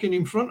walking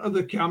in front of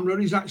the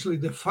camera is actually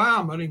the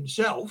farmer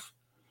himself,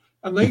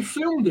 and they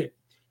filmed it.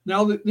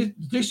 Now,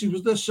 this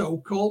was the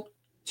so-called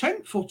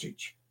tent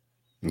footage.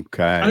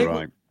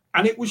 Okay,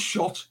 and it was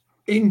shot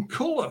in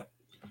colour.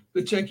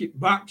 They take it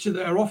back to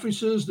their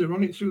offices. They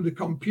run it through the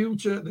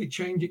computer. They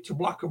change it to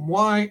black and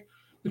white.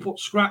 They put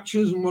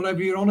scratches and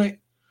whatever on it.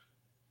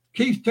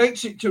 Keith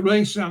takes it to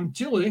Ray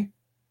Santilli.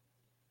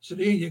 Said,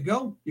 here you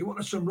go. You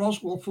want some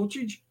Roswell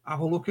footage? Have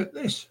a look at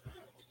this.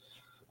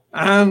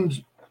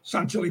 And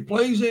Santilli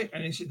plays it,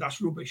 and he said,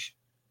 that's rubbish.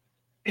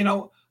 You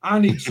know, I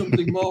need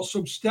something more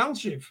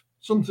substantive,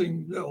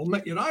 something that'll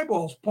make your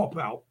eyeballs pop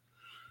out.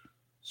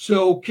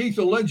 So Keith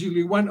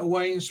allegedly went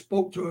away and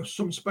spoke to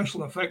some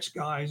special effects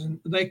guys, and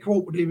they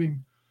quoted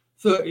him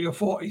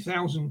 £30,000 or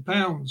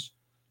 £40,000.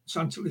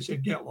 Santilli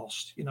said, get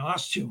lost. You know,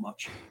 that's too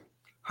much.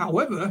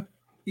 However,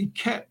 he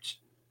kept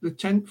the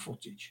tent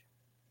footage.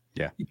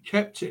 Yeah. He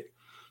kept it.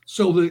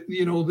 So that,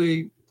 you know,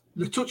 the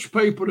touch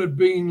paper had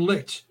been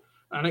lit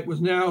and it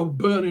was now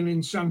burning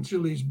in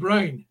Santilli's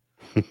brain.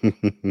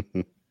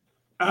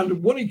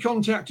 And when he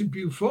contacted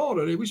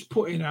Bufora, he was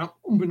putting out,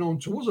 unbeknown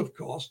to us, of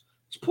course,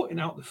 he's putting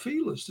out the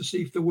feelers to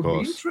see if there would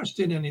be interest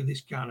in any of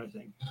this kind of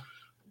thing.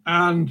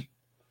 And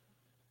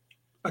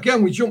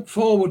again, we jumped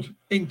forward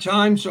in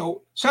time.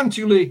 So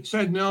Santilli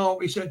said no.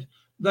 He said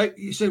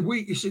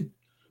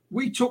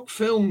we took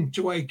film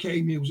to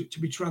AK Music to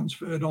be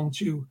transferred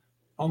onto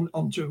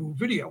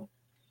video,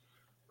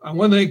 and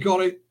when they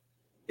got it,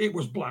 it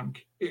was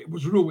blank. It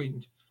was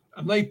ruined.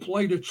 And they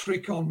played a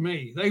trick on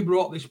me. They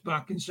brought this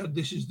back and said,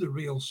 this is the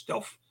real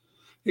stuff.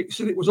 It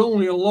said it was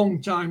only a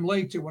long time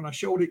later when I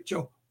showed it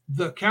to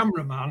the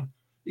cameraman.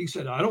 He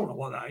said, I don't know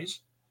what that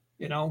is,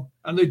 you know,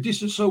 and they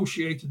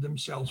disassociated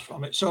themselves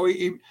from it. So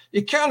he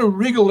kind of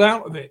wriggled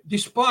out of it,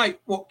 despite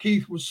what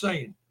Keith was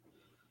saying.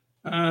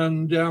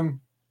 And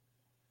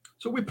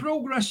so we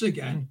progress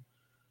again.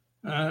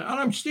 And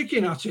I'm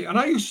sticking at it. And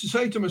I used to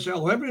say to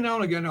myself, every now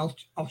and again,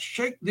 I'll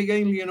shake the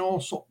alien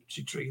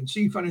autopsy tree and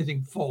see if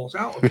anything falls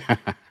out of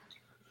it.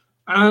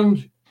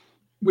 And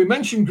we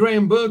mentioned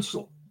Graham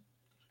Birdsall.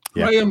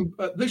 Yeah. Graham,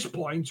 at this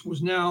point,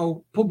 was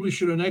now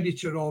publisher and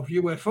editor of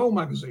UFO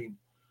magazine,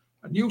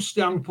 a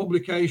newsstand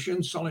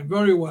publication selling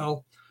very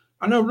well.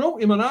 And I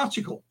wrote him an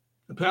article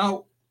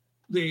about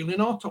the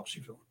alien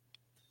autopsy film.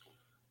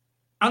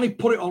 And he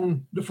put it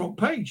on the front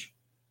page.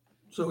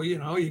 So, you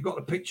know, you've got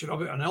a picture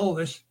of it and all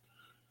this.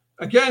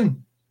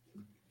 Again,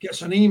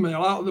 gets an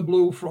email out of the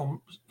blue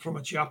from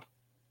a chap,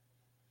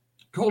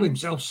 called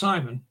himself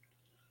Simon.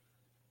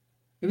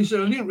 And he said,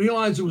 I didn't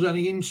realize there was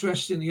any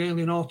interest in the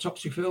alien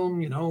autopsy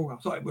film. You know, I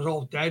thought it was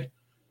all dead.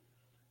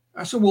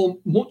 I said, well,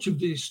 much of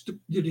the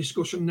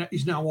discussion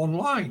is now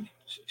online.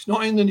 It's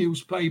not in the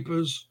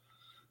newspapers.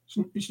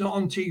 It's not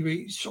on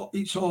TV.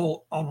 It's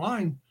all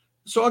online.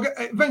 So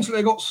eventually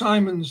I got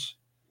Simon's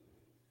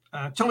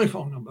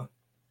telephone number.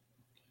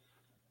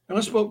 And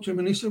I spoke to him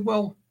and he said,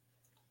 well,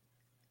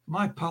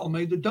 my pal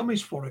made the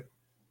dummies for it.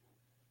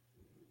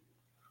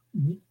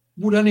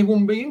 Would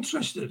anyone be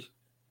interested?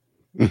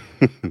 Yep.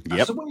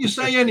 I said, when you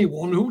say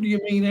anyone, who do you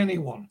mean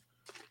anyone?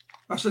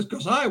 I said,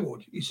 because I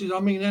would. He says, I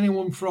mean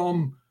anyone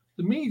from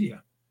the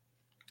media.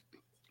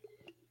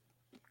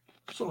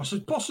 So I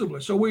said,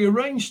 possibly. So we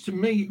arranged to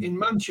meet in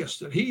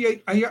Manchester.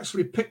 He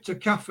actually picked a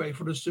cafe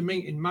for us to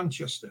meet in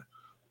Manchester.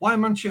 Why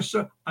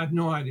Manchester? I have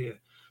no idea.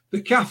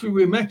 The cafe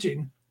we met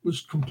in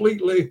was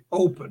completely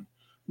open.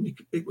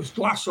 It was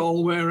glass all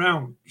the way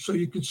around, so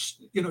you could,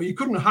 you know, you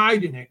couldn't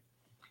hide in it.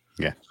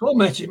 Yeah. So I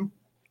met him,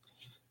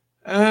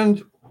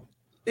 and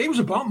he was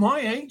about my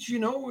age, you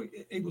know.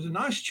 He was a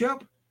nice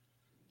chap,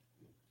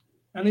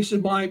 and he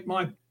said,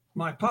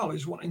 "My pal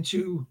is wanting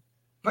to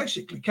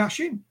basically cash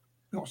in.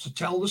 He wants to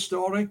tell the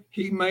story.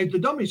 He made the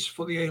dummies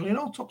for the alien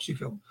autopsy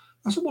film."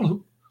 I said,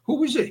 "Well,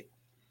 who is he?"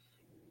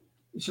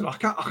 He said, "I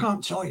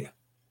can't tell you."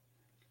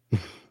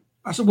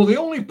 I said, well, the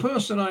only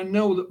person I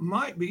know that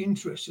might be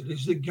interested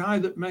is the guy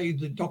that made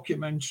the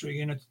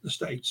documentary in the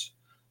States,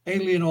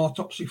 Alien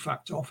Autopsy,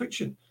 Fact or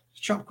Fiction. It's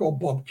a chap called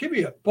Bob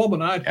Kiviat. Bob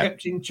and I had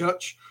kept in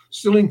touch,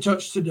 still in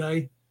touch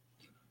today.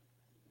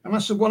 And I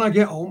said, when I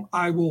get home,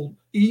 I will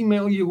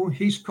email you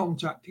his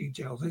contact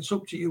details. It's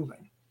up to you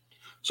then.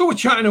 So we're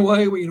chatting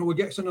away, we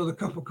get another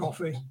cup of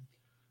coffee.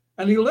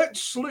 And he let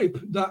slip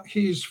that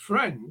his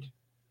friend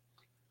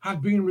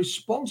had been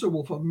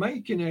responsible for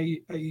making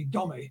a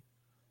dummy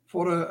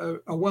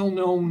for a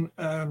well-known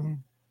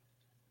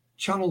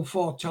Channel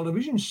 4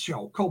 television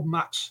show called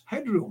Max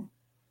Headroom.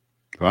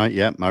 Right,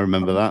 yeah, I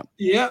remember that.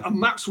 Yeah, and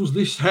Max was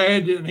this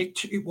head, and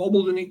it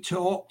wobbled and it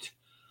talked.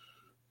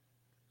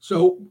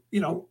 So,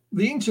 you know,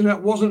 the internet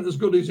wasn't as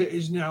good as it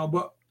is now,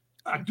 but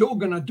I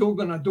dug and I dug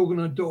and I dug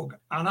and I dug,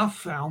 and I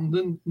found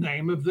the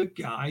name of the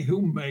guy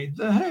who made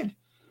the head.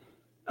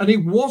 And he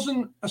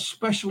wasn't a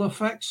special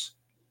effects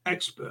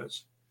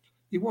expert.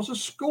 He was a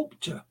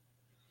sculptor.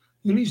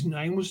 And his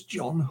name was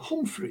John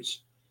Humphreys.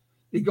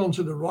 He'd gone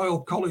to the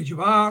Royal College of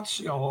Arts,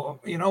 you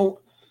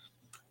know,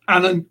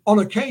 and then on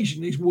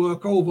occasion his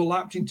work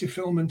overlapped into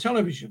film and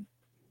television.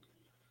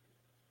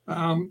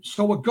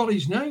 So I got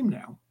his name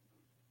now,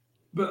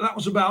 but that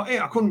was about it.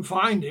 I couldn't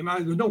find him.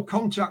 There was no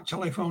contact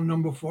telephone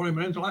number for him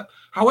or anything like that.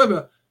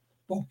 However,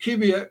 Bob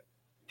Kiviat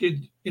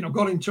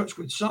got in touch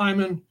with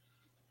Simon.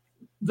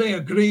 They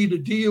agreed a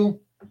deal,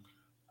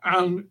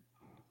 and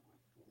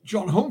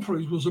John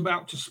Humphreys was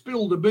about to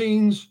spill the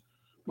beans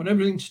when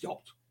everything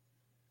stopped.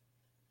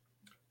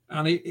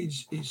 And he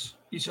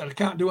said, I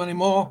can't do any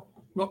more,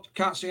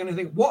 can't say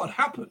anything. What had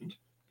happened,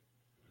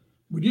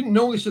 we didn't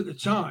know this at the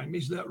time,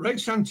 is that Ray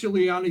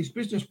Santilli and his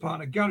business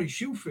partner, Gary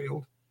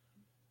Shoefield,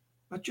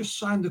 I just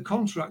signed the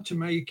contract to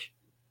make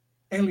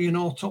Alien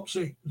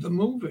Autopsy, the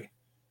movie.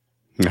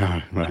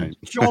 Oh, right.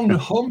 John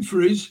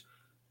Humphreys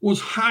was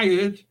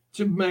hired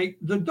to make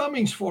the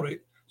dummies for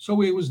it. So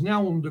he was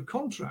now under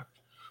contract.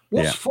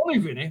 What's funny,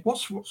 Vinny,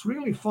 what's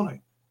really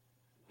funny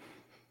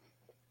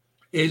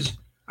is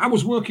I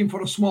was working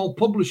for a small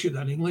publisher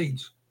then in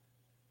Leeds.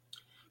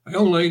 A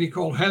young lady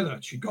called Heather.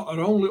 She got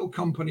her own little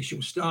company. She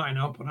was starting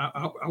up, and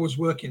I was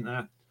working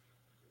there.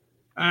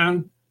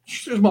 And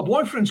she says, my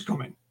boyfriend's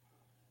coming.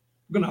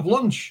 We're going to have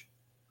lunch.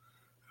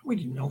 We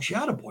didn't know she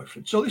had a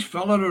boyfriend. So this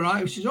fella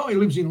arrived. He says, oh, he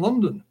lives in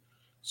London.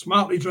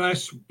 Smartly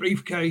dressed,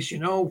 briefcase, you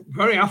know,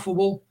 very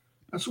affable.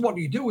 I said, what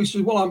do you do? He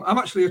says, well, I'm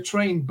actually a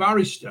trained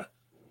barrister,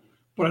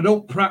 but I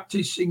don't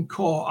practice in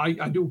court.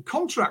 I do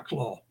contract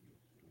law,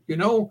 you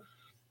know.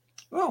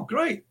 Oh,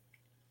 great.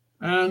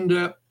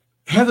 And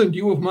Heather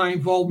knew of my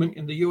involvement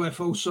in the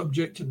UFO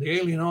subject and the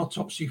Alien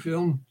Autopsy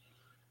film.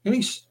 And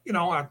he's, you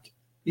know,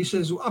 he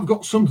says, well, I've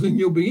got something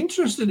you'll be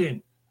interested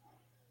in.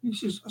 He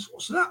says,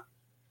 what's that?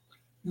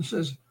 He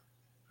says,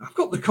 I've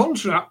got the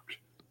contract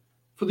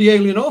for the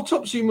Alien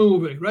Autopsy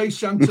movie, Ray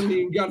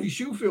Santini and Gary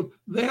Schofield.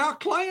 They are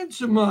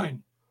clients of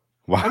mine.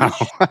 Wow.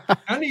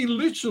 And he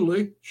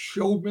literally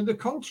showed me the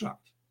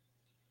contract.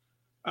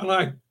 And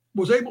I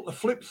was able to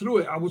flip through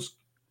it. I was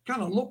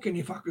kind of looking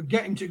if I could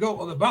get him to go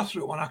to the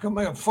bathroom and I could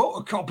make a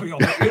photocopy of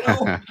it, you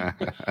know.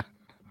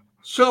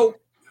 So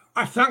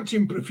I thanked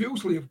him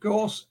profusely, of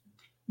course.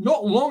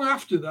 Not long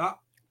after that,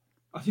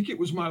 I think it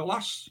was my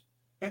last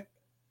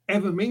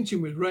ever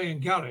meeting with Ray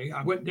and Gary.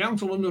 I went down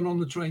to London on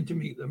the train to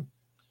meet them.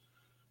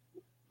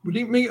 We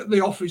didn't meet at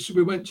the office.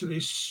 We went to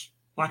this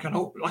like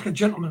a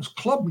gentleman's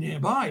club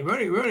nearby,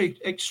 very, very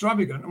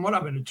extravagant, and we're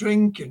having a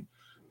drink, and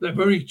they're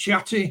very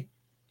chatty.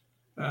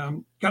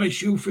 Gary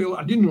Schofield,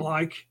 I didn't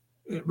like.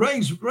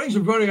 Ray's a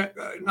very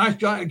nice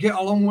guy to get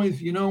along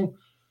with, you know.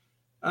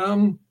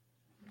 And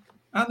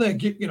they're,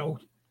 you know,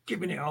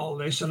 giving it all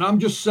this, and I'm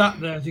just sat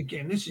there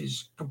thinking, this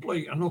is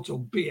complete and utter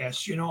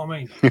BS, you know what I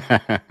mean?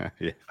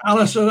 Yeah.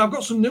 And I said, I've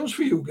got some news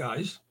for you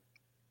guys.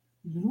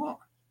 What?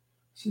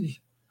 I said,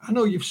 I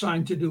know you've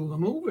signed to do the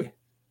movie.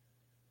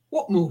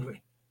 What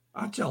movie?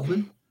 I tell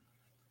them.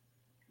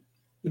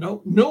 You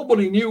know,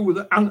 nobody knew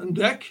that Ant and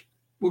Dec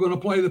were going to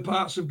play the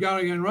parts of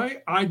Gary and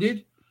Ray. I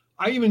did.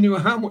 I even knew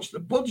how much the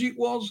budget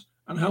was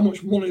and how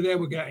much money they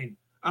were getting.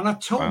 And I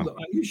told them,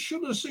 you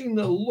should have seen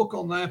the look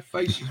on their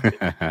faces.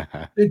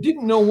 They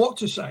didn't know what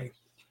to say.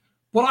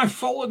 But I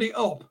followed it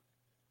up.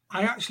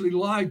 I actually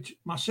lied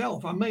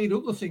myself. I made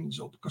other things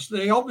up because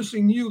they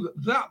obviously knew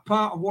that that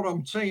part of what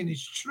I'm saying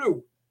is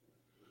true.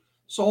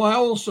 So I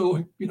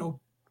also, you know,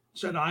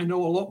 said, I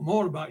know a lot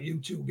more about you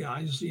two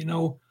guys, you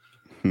know.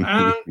 And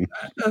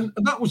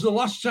that was the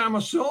last time I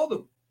saw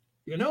them,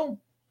 you know.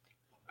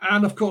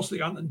 And, of course,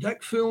 the Ant and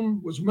Dec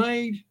film was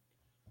made.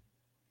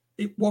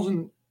 It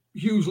wasn't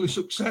hugely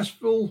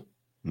successful.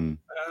 Ant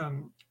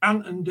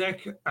and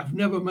Dec have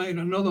never made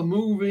another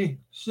movie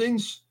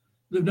since.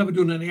 They've never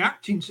done any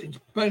acting since.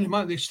 Bearing in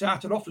mind, they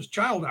started off as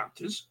child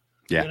actors,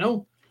 you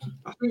know.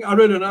 I think I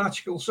read an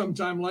article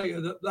sometime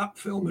later that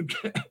film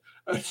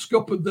had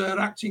scuppered their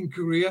acting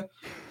career.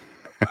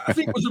 I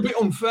think it was a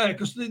bit unfair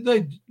because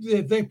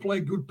they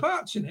played good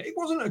parts in it. It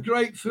wasn't a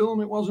great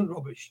film. It wasn't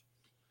rubbish.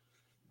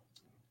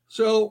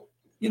 So,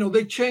 you know,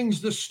 they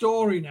changed the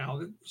story now.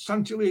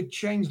 Santilli had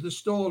changed the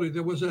story.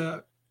 There was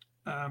a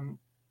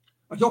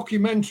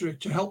documentary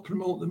to help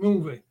promote the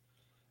movie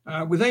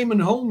with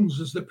Eamon Holmes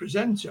as the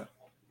presenter.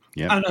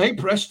 Yeah. And hey,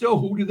 presto,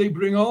 who did they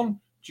bring on?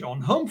 John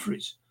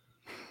Humphreys.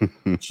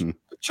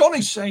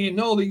 Johnny's saying,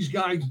 no, these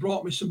guys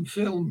brought me some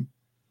film.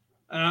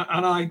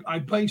 And I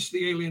based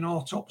the Alien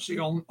Autopsy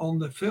on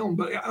the film.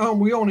 But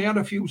we only had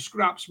a few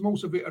scraps.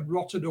 Most of it had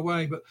rotted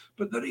away.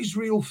 But there is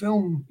real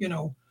film, you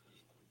know.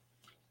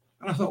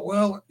 And I thought,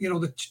 well, you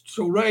know,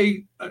 so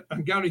Ray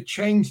and Gary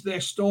changed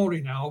their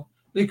story now.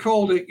 They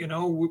called it, you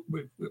know,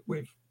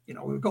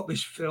 we've got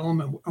this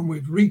film and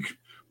we've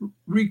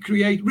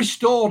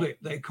restored it.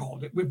 They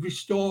called it. We've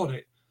restored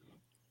it.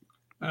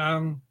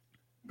 Bearing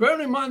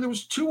in mind there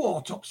was 2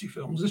 autopsy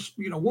films. This,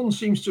 you know, one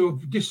seems to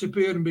have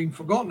disappeared and been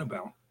forgotten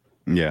about.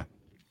 Yeah.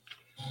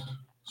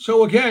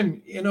 So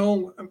again, you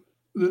know,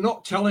 they're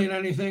not telling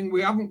anything.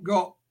 We haven't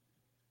got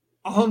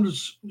 100.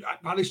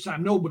 By this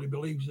time, nobody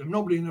believes them.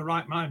 Nobody in their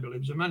right mind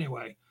believes them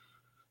anyway.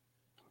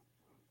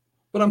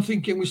 But I'm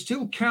thinking we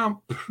still can't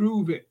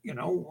prove it, you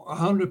know,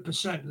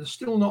 100%. There's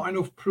still not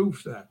enough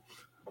proof there.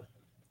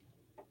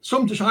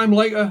 Some time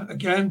later,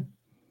 again,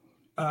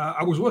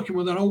 I was working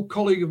with an old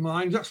colleague of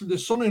mine. He's actually the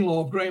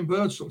son-in-law of Graham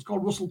Birdsall. It's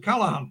called Russell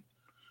Callahan.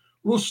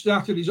 Russ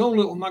started his own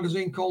little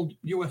magazine called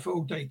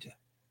UFO Data.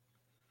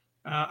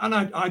 And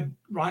I'd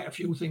write a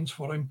few things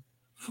for him.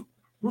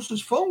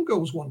 Russ's phone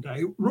goes one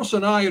day. Russ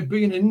and I had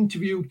been and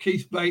interviewed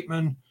Keith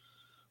Bateman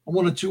and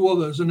 1 or 2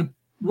 others, and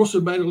Russ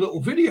had made a little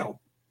video.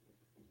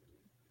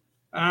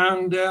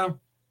 And got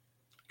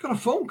a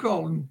phone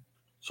call, and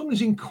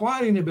somebody's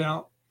inquiring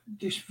about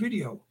this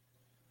video.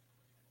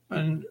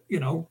 And, you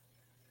know,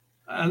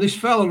 and this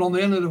fella on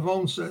the end of the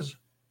phone says,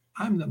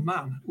 I'm the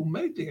man who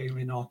made the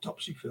Alien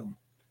Autopsy film.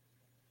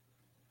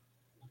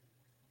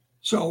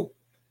 So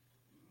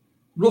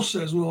Russ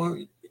says, well,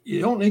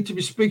 you don't need to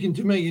be speaking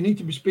to me. You need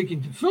to be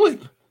speaking to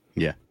Philip.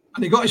 Yeah.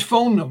 And he got his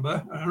phone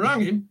number and I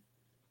rang him.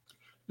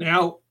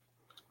 Now,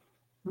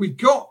 we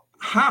got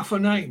half a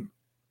name.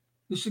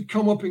 This had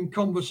come up in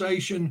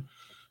conversation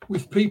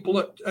with people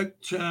at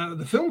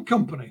the film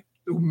company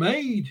who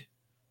made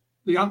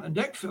the Ant and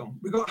Dec film.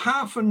 We got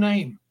half a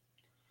name.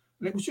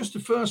 And it was just the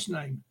first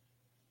name.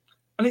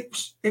 And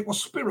it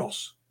was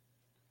Spiros.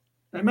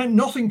 It meant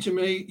nothing to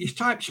me. You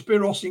type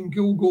Spiros in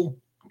Google,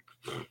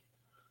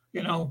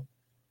 you know.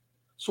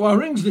 So I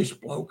rings this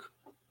bloke.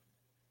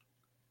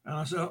 And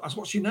I said,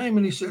 what's your name?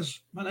 And he says,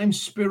 my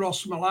name's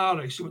Spiros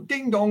Malaris. He went,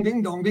 ding dong,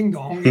 ding dong, ding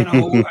dong, you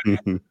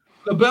know.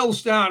 The bell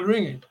started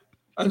ringing.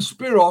 And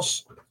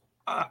Spiros,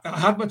 I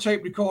had my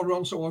tape recorder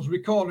on, so I was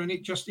recording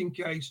it just in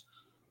case,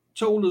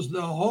 told us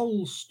the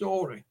whole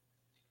story.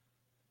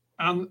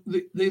 And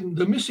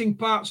the missing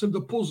parts of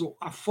the puzzle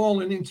are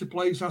falling into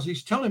place as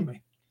he's telling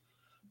me.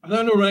 And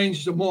then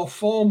arranged a more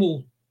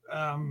formal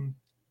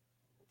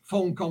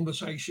phone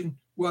conversation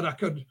where I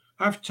could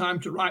have time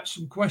to write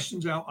some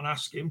questions out and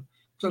ask him,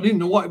 because I didn't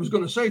know what he was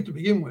going to say to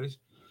begin with.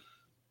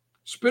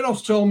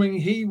 Spiros told me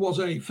he was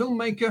a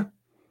filmmaker,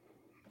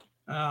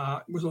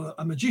 was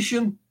a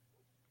magician.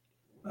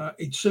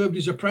 He'd served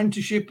his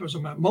apprenticeship as a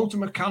motor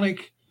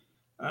mechanic.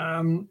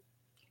 And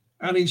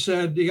he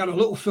said he had a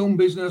little film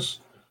business.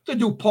 They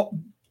do pop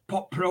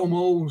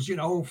promos, you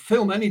know,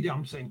 film any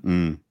damn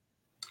thing.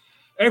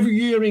 Every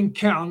year in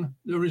Cannes,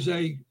 there is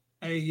a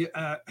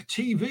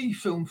TV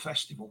film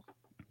festival.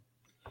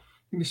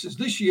 And he says,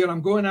 this year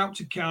I'm going out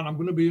to Cannes. I'm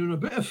going to be doing a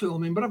bit of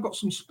filming, but I've got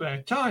some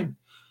spare time.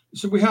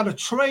 So we had a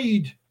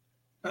trade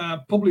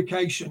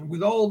publication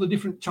with all the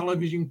different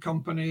television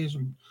companies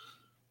and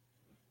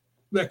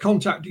their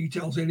contact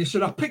details in. He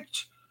said,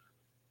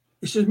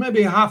 he says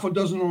maybe half a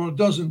dozen or a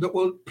dozen that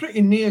were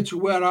pretty near to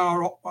where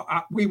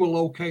we were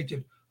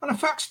located. And I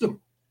faxed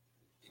them,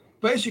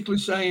 basically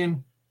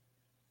saying,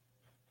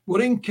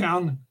 we're in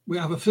Cannes, we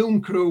have a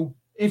film crew.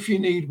 If you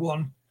need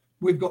one,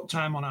 we've got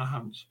time on our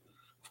hands.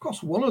 Of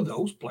course, one of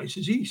those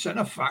places he sent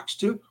a fax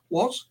to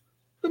was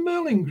the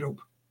Merlin Group,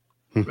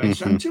 Ray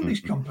Santilli's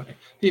company.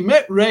 He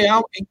met Ray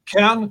out in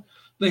Cannes.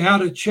 They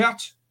had a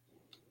chat.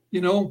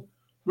 You know,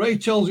 Ray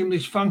tells him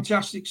this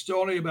fantastic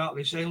story about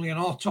this alien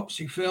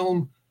autopsy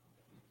film,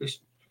 this,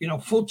 you know,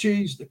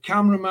 footage, the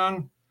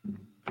cameraman.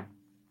 And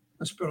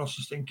Spiros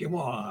is thinking,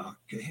 well,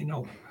 okay, you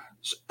know.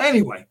 So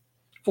anyway,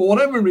 for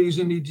whatever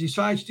reason, he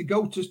decides to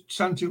go to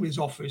Santilli's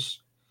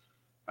office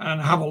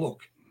and have a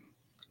look.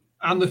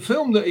 And the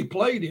film that he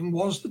played in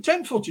was the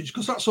tent footage,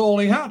 because that's all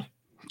he had.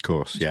 Of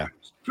course, yeah.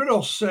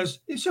 Spiros says,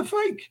 it's a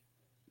fake.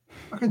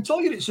 I can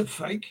tell you it's a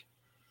fake.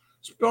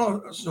 So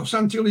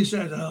Santilli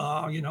said,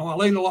 you know, I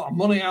laid a lot of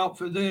money out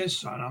for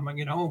this. And I'm,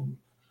 you know.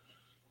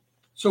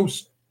 So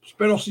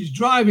Spiros is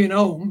driving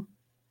home.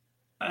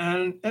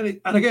 And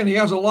again, he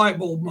has a light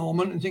bulb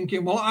moment and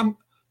thinking, well,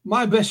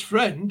 my best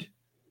friend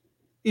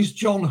is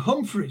John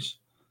Humphreys,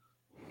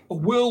 a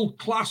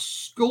world-class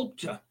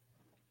sculptor.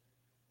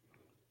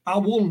 I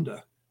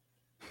wonder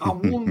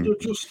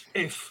just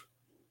if,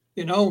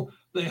 you know,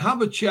 they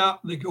have a chat,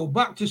 they go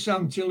back to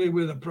Santilli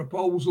with a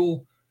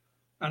proposal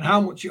and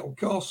how much it'll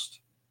cost.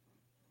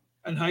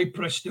 And hey,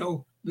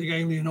 presto, the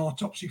alien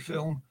autopsy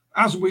film,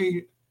 as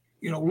we,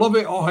 you know, love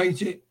it or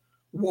hate it,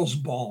 was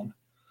born.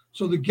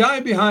 So the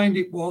guy behind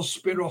it was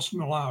Spiros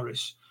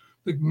Malaris.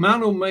 The man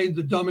who made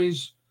the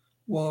dummies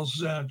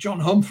was John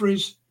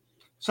Humphreys.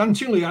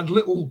 Santilli had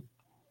little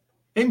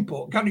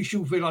input. Gary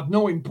Schofield had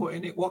no input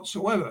in it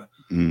whatsoever.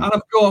 And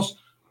of course,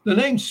 the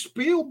name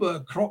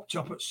Spielberg cropped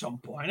up at some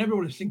point.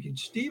 Everybody's thinking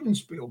Steven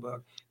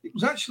Spielberg. It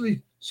was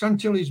actually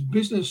Santilli's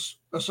business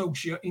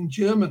associate in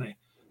Germany.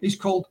 He's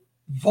called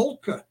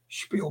Volker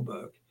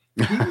Spielberg.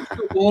 He was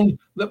the one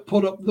that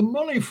put up the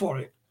money for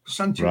it.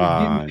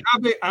 Santilli didn't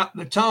have it at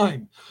the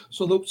time.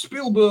 So that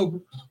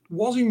Spielberg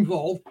was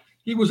involved.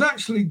 He was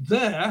actually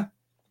there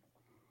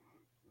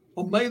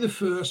on May the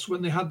 1st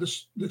when they had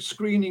the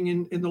screening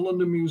in the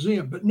London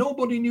Museum, but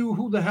nobody knew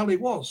who the hell he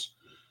was.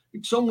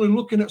 It's only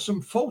looking at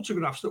some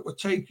photographs that were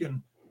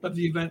taken of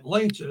the event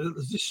later that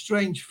there's this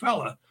strange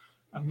fella,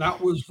 and that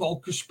was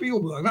Volker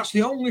Spielberg. That's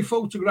the only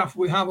photograph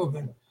we have of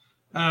him.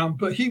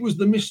 But he was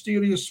the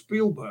mysterious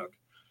Spielberg.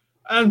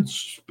 And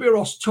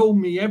Spiros told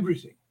me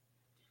everything.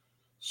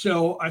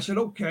 So I said,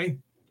 okay,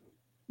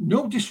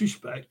 no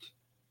disrespect,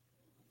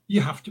 you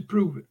have to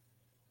prove it.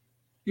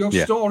 Your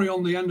story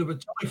on the end of a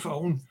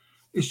telephone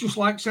is just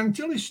like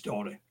Santilli's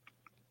story.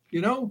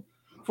 You know,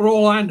 for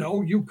all I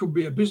know, you could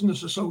be a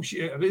business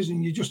associate of his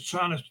and you're just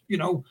trying to, you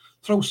know,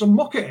 throw some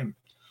muck at him.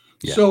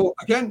 Yeah. So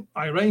again,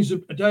 I arranged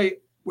a date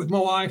with my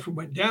wife and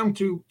went down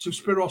to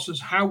Spiros's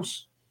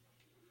house.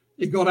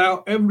 He got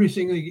out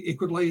everything he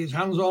could lay his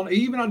hands on. He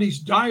even had his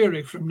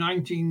diary from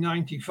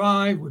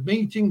 1995 with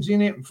meetings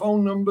in it and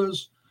phone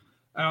numbers.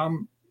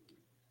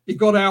 He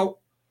got out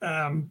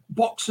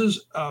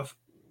boxes of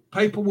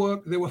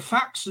paperwork. There were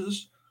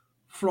faxes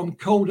from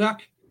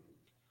Kodak,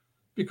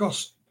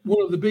 because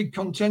one of the big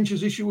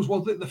contentious issues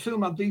was that the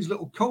film had these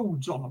little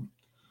codes on them.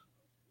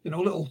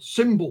 little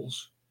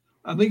symbols.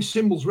 And these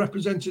symbols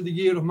represented the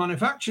year of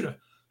manufacture.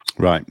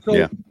 Right. So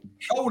yeah.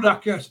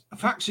 Kodak are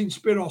faxing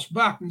Spiros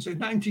back and said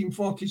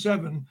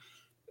 1947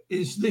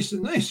 is this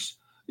and this,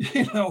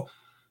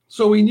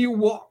 So he knew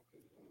what,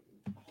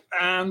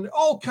 and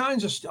all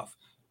kinds of stuff.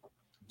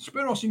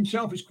 Spiros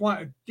himself is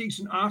quite a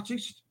decent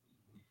artist,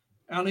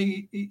 and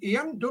he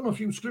hadn't done a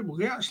few scribbles.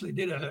 He actually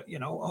did a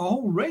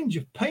whole range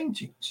of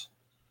paintings.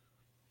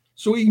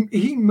 So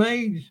he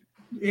made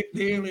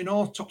the alien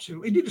autopsy.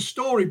 He did a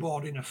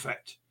storyboard in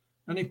effect,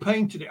 and he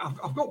painted it.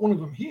 I've got one of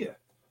them here.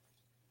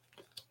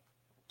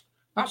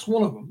 That's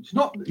one of them. It's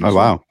not. Oh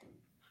wow!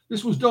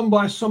 This was done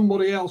by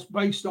somebody else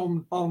based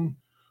on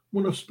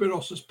one of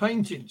Spiros's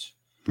paintings.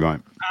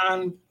 Right.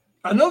 And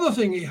another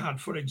thing he had,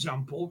 for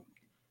example,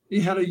 he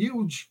had a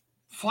huge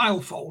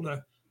file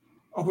folder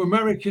of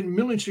American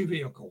military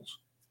vehicles,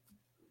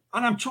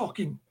 and I'm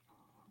talking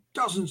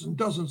dozens and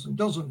dozens and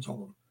dozens of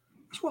them.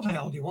 That's what the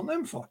hell do you want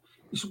them for?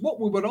 He said,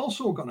 what we were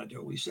also going to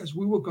do, he says,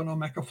 we were going to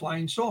make a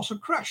flying saucer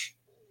crash.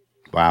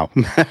 Wow.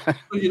 So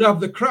you'd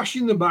have the crash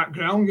in the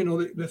background,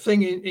 the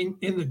thing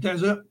in the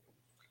desert.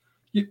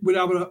 We'd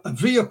have a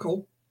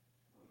vehicle,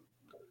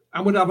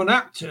 and we'd have an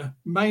actor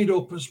made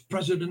up as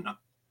President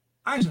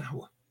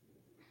Eisenhower.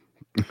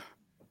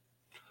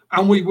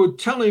 And we would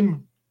tell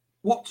him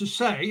what to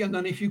say, and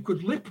then if you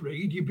could lip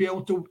read, you'd be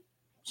able to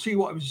see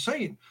what he was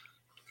saying.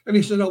 And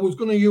he said, I was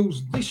going to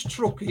use this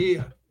truck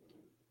here.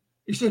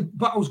 He said,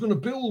 but I was going to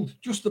build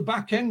just the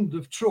back end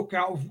of truck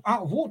out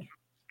of wood.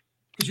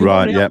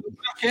 Right, yeah. The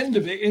back end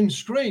of it in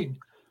screen.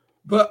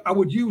 But I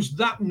would use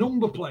that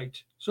number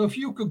plate. So if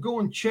you could go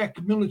and check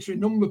military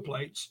number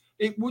plates,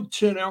 it would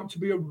turn out to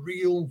be a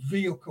real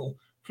vehicle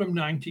from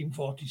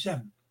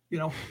 1947,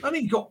 And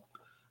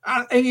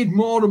he had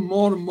more and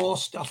more and more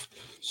stuff.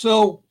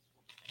 So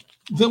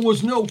there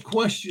was no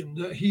question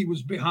that he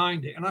was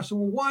behind it. And I said,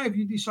 well, why have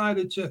you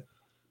decided to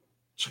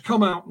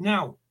come out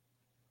now?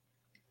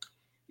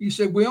 He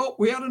said, we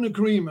had an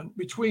agreement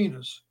between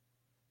us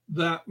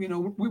that, we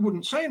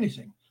wouldn't say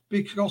anything,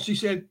 because he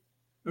said,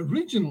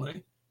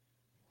 originally,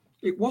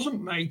 it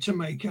wasn't made to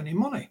make any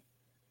money.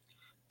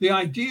 The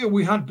idea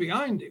we had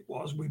behind it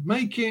was we'd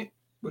make it,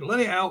 we'd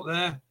let it out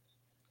there,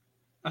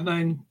 and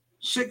then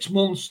 6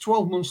 months,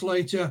 12 months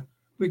later,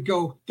 we'd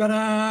go,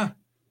 ta-da,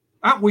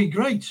 aren't we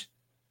great?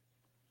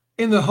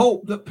 In the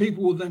hope that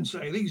people would then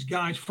say, these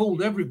guys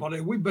fooled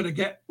everybody. We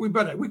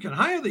can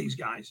hire these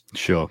guys.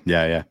 Sure.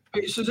 Yeah, yeah.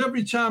 It says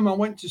every time I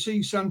went to see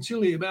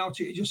Santilli about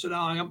it, he just said,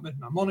 I haven't made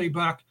my money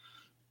back.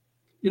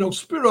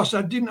 Spiros,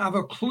 I didn't have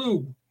a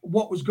clue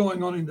what was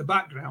going on in the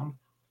background.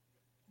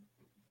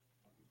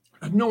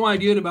 I had no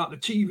idea about the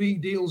TV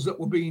deals that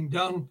were being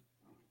done.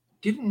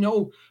 Didn't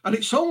know. And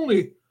it's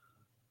only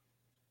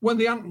when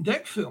the Ant and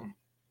Dec film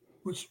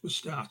was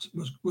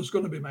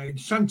going to be made,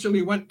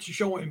 Santilli went to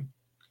show him.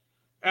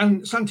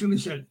 And Santilli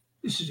said,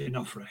 this is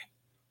enough, Ray.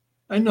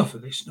 Enough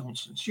of this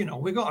nonsense.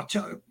 We've got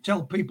to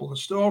tell people the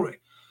story.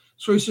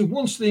 So he said,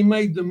 once they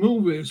made the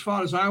movie, as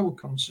far as I was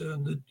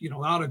concerned, that,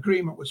 our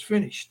agreement was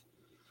finished.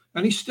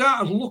 And he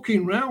started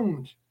looking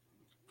round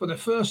for the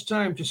first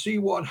time to see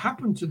what had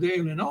happened to the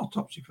alien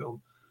autopsy film.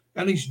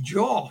 And his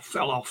jaw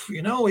fell off,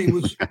 he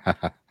was,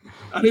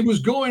 and he was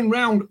going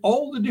round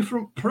all the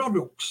different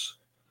products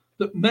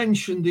that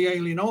mentioned the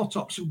alien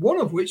autopsy, one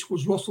of which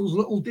was Russell's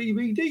little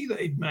DVD that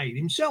he'd made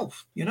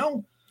himself,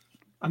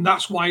 and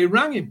that's why he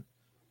rang him,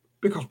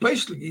 because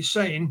basically he's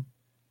saying,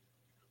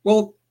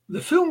 well,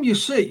 the film you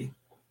see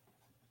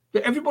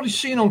that everybody's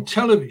seen on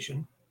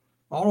television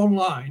or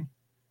online,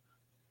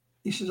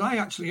 he says, I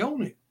actually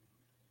own it.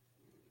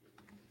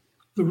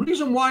 The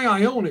reason why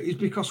I own it is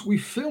because we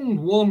filmed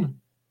one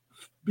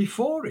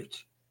before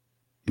it.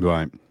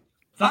 Right.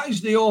 That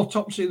is the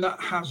autopsy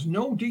that has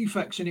no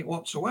defects in it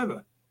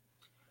whatsoever.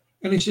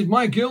 And he said,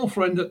 my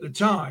girlfriend at the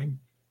time,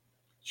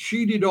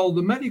 she did all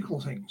the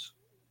medical things.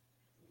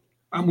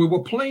 And we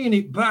were playing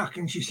it back,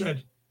 and she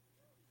said,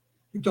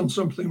 you've done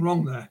something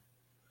wrong there.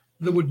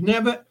 They would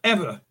never,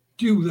 ever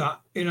do that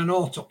in an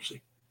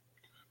autopsy.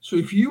 So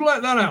if you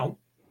let that out,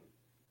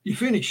 you're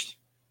finished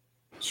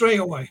straight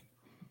away.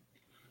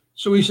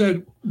 So he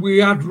said, we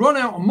had run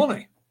out of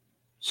money.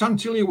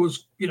 Santilli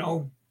was,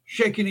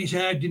 shaking his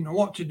head, didn't know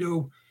what to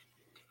do.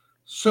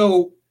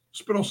 So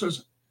Spiros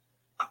says,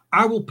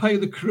 I will pay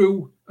the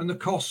crew and the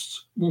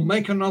costs. We'll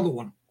make another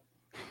one.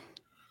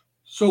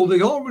 So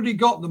they already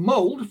got the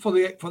mold for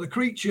the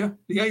creature,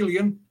 the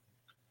alien.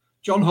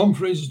 John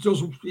Humphreys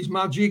does his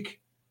magic.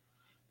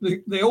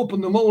 They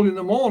open the mold in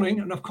the morning,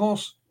 and of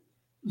course,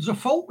 there's a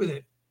fault with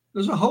it.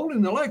 There's a hole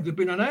in the leg. There's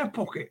been an air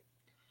pocket.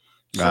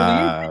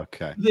 So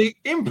okay. They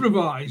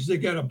improvise. They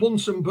get a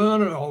Bunsen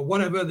burner or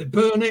whatever. They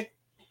burn it.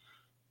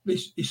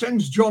 He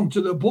sends John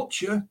to the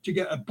butcher to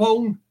get a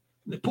bone.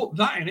 They put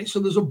that in it, so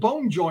there's a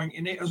bone joint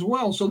in it as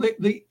well. So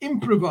they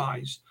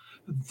improvise.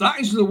 That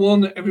is the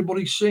one that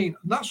everybody's seen.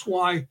 That's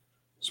why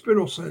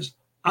Spiros says,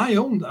 I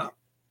own that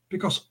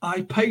because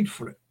I paid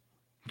for it.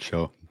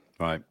 Sure.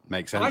 Right.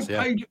 Makes sense.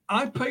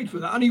 I paid for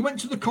that. And he went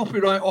to the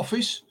copyright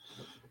office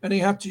and he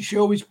had to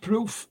show his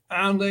proof,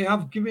 and they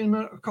have given him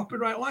a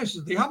copyright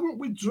license. They haven't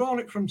withdrawn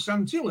it from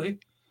Santilli.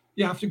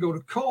 You have to go to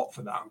court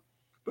for that.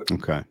 But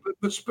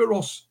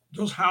Spiros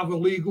does have a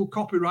legal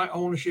copyright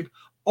ownership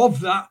of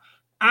that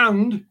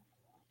and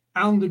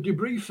the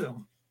debris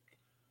film.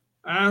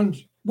 And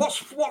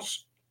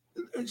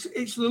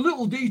it's the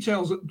little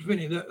details that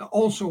Vinny that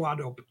also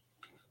add up.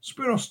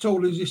 Spiros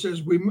told us, he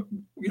says, we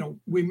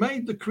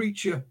made the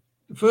creature,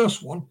 the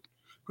first one,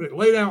 got it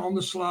laid out on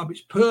the slab.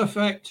 It's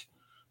perfect.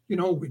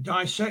 We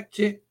dissect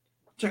it,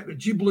 take the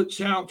giblets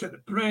out, take the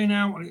brain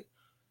out,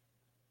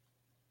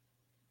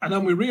 and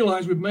then we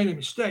realized we'd made a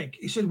mistake.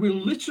 He said, we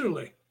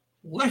literally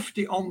left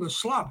it on the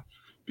slab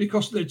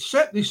because they'd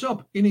set this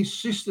up in his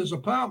sister's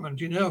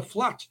apartment, in her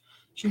flat.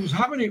 She was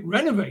having it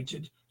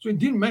renovated, so it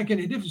didn't make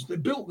any difference. They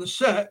built the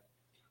set,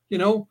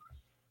 and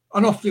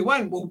off they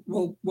went.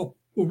 We'll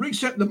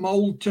reset the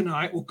mold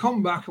tonight. We'll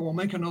come back and we'll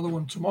make another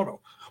one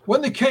tomorrow.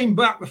 When they came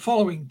back the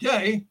following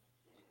day,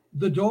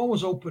 the door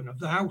was open of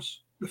the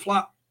house, the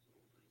flat.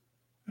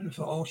 And I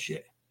thought, oh,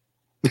 shit.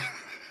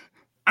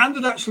 And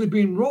had actually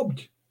been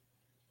robbed.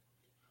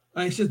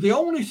 And he said the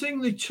only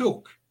thing they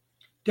took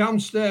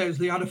downstairs,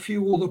 they had a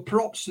few other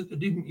props that they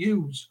didn't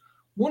use,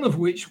 one of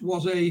which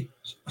was a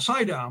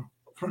sidearm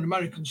for an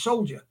American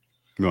soldier.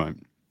 Right.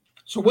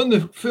 So when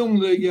they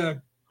filmed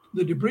the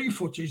debris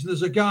footage,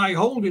 there's a guy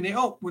holding it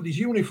up with his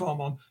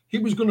uniform on. He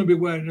was going to be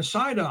wearing a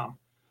sidearm,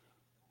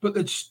 but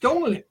they'd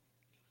stolen it.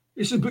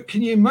 He said, but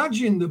can you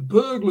imagine the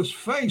burglar's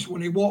face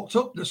when he walked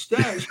up the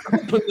stairs,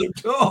 opened the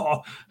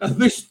door, and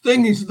this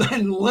thing is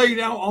then laid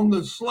out on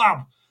the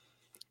slab?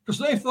 Because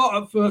they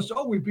thought at first,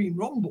 oh, we've been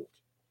rumbled.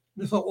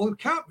 And they thought, well, it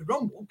can't be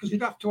rumbled because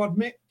you'd have to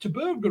admit to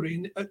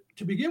burglary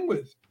to begin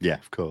with. Yeah,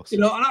 of course.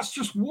 And that's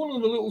just one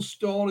of the little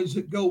stories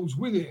that goes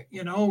with it.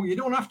 You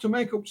don't have to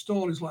make up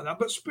stories like that.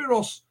 But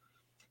Spiros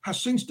has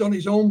since done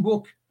his own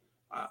book.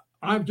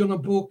 I've done a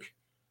book.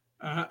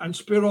 And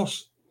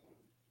Spiros,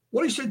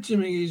 what he said to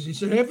me is, he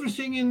said,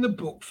 everything in the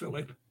book,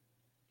 Philip,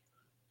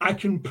 I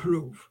can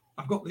prove.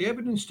 I've got the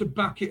evidence to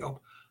back it up.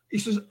 He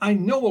says, I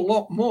know a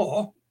lot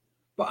more,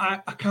 but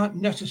I can't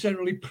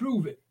necessarily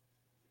prove it.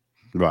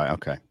 Right,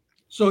 okay.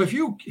 So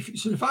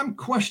if I'm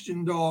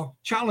questioned or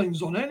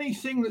challenged on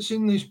anything that's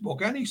in this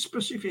book, any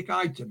specific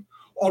item,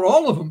 or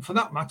all of them for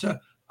that matter,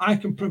 I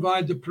can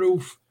provide the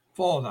proof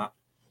for that.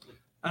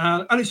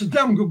 And it's a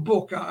damn good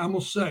book, I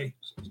must say.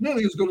 It's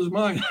nearly as good as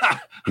mine.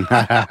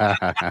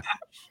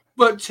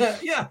 But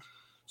yeah,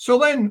 so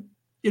then,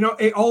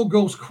 it all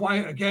goes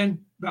quiet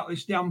again about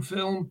this damn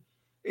film.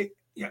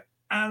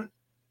 And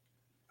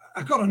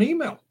I got an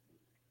email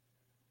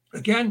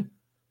again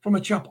from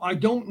a chap I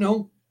don't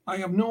know. I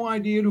have no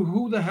idea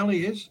who the hell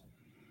he is.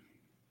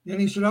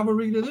 And he said, have a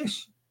read of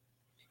this.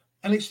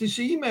 And it's this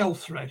email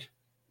thread.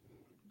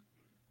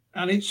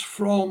 And it's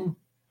from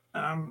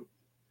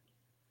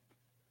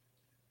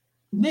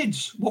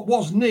NIDS, what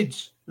was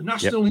NIDS, the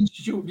National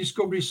Institute of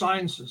Discovery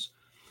Sciences.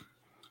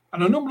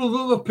 And a number of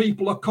other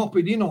people are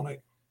copied in on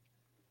it.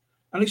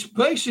 And it's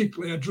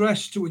basically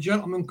addressed to a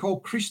gentleman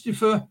called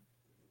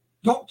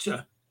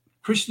Dr.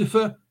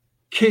 Christopher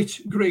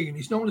Kit Green.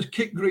 He's known as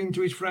Kit Green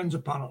to his friends,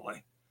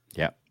 apparently.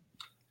 Yeah.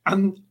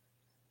 And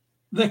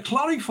they're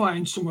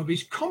clarifying some of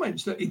his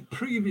comments that he'd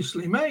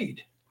previously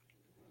made.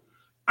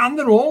 And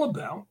they're all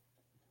about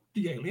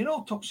the alien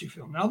autopsy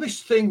film. Now,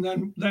 this thing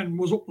then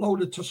was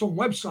uploaded to some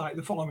website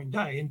the following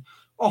day, and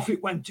off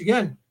it went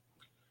again.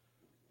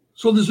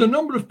 So there's a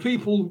number of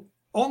people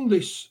on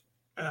this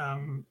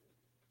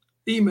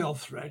email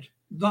thread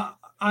that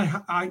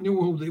I knew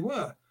who they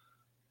were.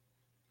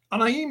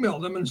 And I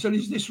emailed them and said,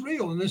 is this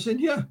real? And they said,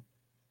 yeah.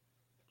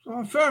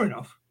 So fair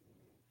enough.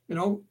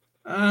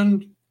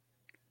 And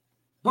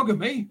bugger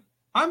me,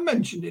 I'm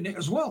mentioned in it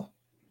as well.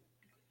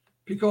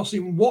 Because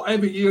in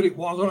whatever year it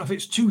was, I don't know if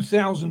it's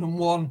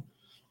 2001,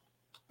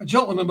 a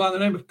gentleman by the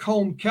name of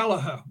Colm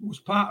Kelleher, who was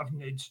part of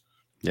NIDS,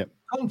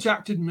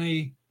 contacted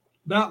me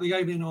about the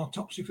alien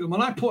autopsy film.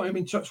 And I put him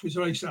in touch with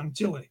Ray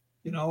Santilli.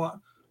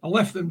 I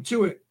left them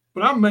to it.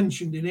 But I'm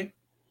mentioned in it.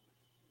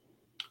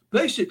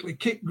 Basically,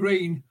 Kit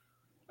Green,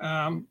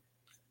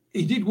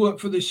 he did work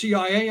for the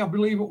CIA, I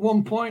believe, at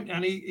one point,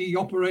 and he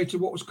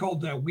operated what was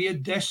called their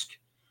weird desk.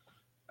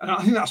 And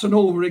I think that's an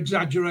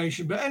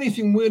over-exaggeration, but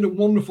anything weird and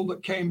wonderful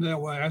that came their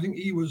way, I think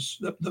he was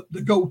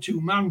the go-to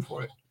man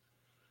for it.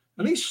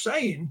 And he's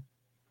saying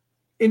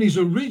in his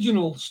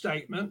original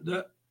statement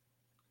that,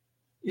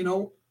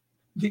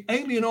 the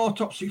alien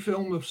autopsy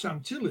film of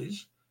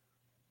Santilli's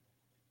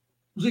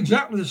was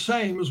exactly the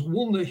same as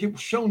one that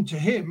was shown to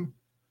him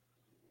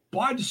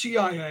by the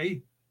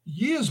CIA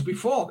years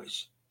before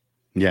this.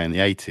 Yeah, in the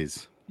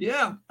 80s.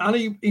 Yeah, and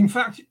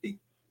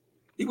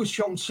he was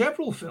shown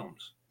several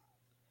films.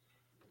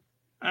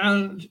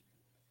 And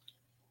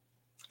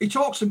he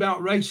talks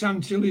about Ray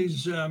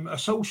Santilli's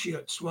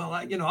associates. Well,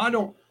 I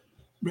don't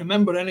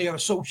remember any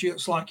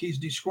associates like he's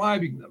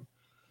describing them.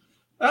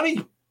 And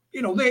he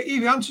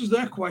answers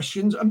their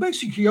questions, and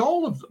basically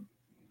all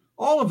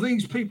of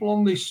these people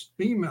on this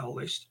email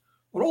list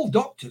are all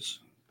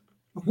doctors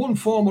of one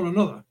form or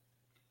another.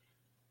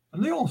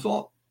 And they all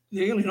thought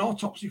the alien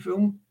autopsy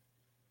film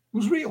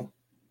was real,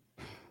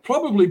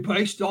 probably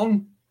based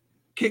on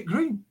Kit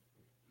Green.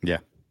 Yeah.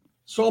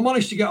 So I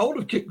managed to get hold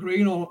of Kit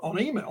Green on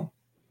email,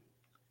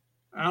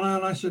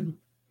 and I said,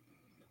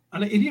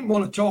 and he didn't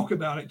want to talk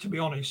about it, to be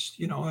honest.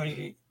 You know,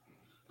 I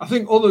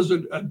think others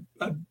had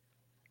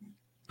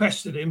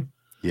pestered him.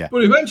 Yeah.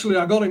 But eventually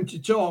I got him to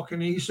talk,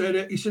 and he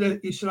said,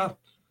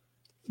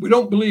 we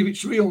don't believe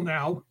it's real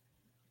now.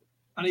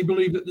 And he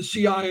believed that the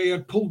CIA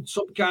had pulled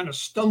some kind of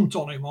stunt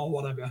on him or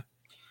whatever.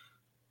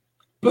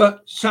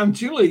 But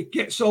Santilli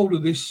gets hold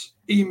of this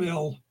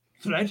email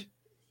thread,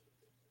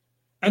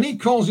 and he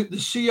calls it the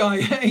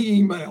CIA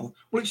email.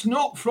 Well, it's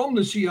not from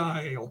the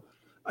CIA.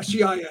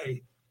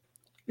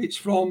 It's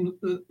from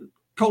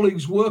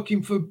colleagues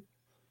working for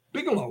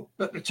Bigelow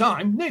at the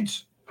time,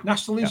 NIDS,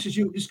 National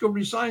Institute of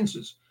Discovery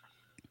Sciences.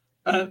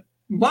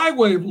 My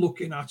way of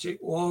looking at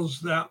it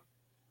was that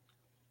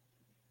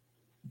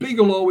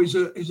Bigelow is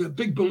a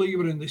big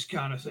believer in this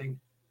kind of thing.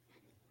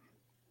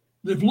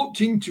 They've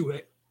looked into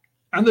it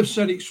and they've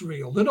said it's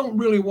real. They don't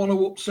really want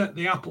to upset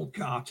the apple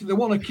cart. They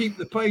want to keep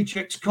the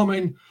paychecks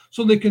coming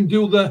so they can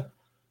do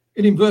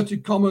in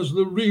inverted commas,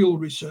 the real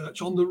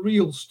research on the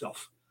real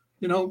stuff.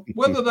 You know,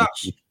 whether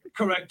that's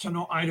correct or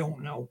not, I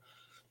don't know.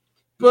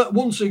 But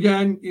once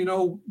again, you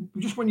know,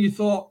 just when you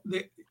thought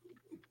that,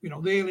 you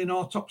know, the alien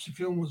autopsy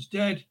film was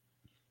dead,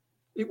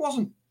 it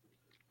wasn't.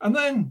 And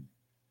then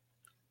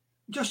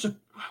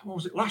what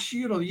was it, last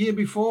year or the year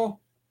before?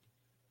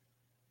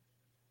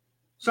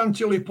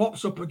 Santilli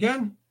pops up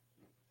again.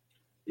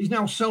 He's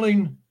now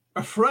selling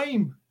a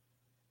frame,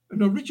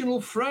 an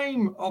original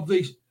frame of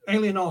the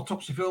alien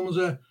autopsy film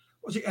as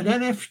was it an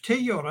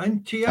NFT or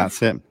NTF?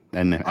 That's it.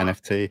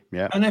 NFT,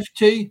 yeah.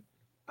 NFT.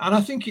 And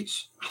I think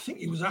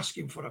he was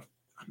asking for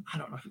I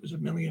don't know if it was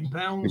 £1 million.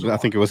 I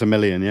think it was $1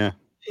 million, yeah.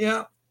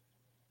 Yeah.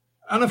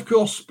 And of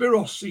course,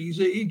 Spiros sees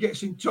it. He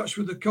gets in touch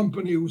with the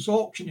company who's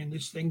auctioning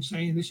this thing,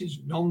 saying this is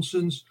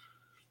nonsense.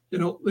 You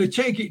know, they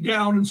take it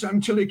down, and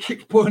Santilli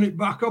keeps putting it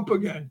back up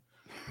again.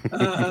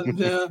 And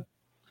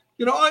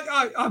you know,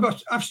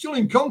 I'm still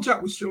in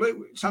contact with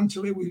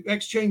Santilli. We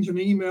exchange an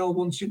email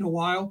once in a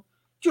while,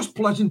 just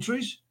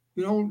pleasantries.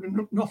 You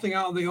know, nothing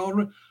out of the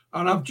ordinary.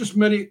 And I've just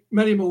made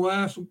him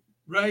aware. So,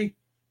 Ray,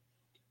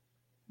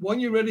 when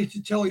you're ready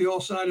to tell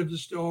your side of the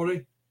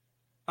story,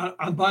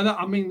 and by that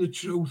I mean the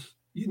truth,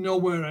 you know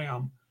where I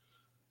am.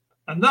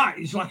 And that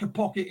is like a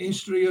pocket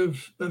history of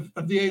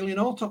the alien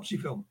autopsy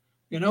film.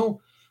 You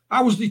know,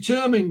 I was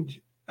determined,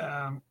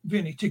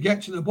 Vinny, to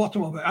get to the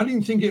bottom of it. I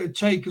didn't think it would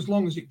take as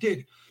long as it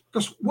did,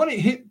 because when it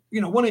hit,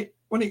 you know, when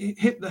it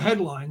hit the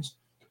headlines,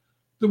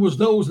 there was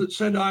those that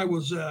said I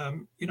was,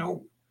 you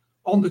know,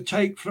 on the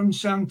take from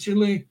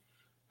Santilli.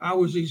 I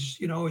was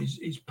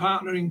his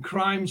partner in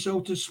crime,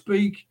 so to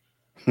speak.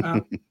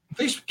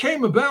 This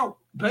came about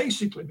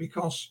basically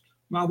because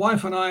my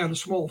wife and I had a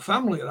small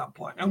family at that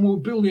point, and we were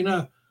building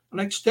an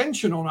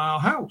extension on our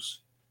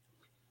house.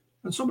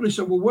 And somebody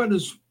said, well, where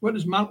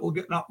does Mantle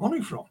get that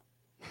money from?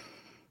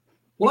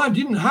 Well, I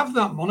didn't have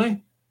that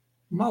money.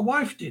 My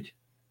wife did.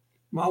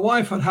 My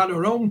wife had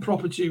her own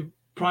property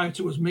prior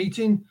to us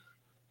meeting.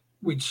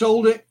 We'd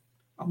sold it,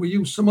 and we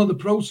used some of the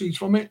proceeds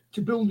from it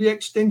to build the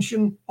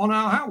extension on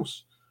our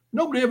house.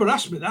 Nobody ever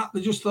asked me that.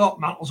 They just thought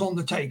Mantle's on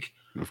the take.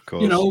 Of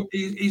course. You know,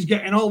 he's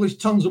getting all these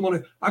tons of money.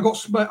 I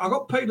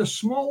got paid a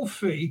small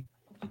fee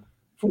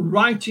for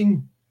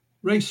writing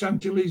Ray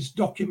Santilli's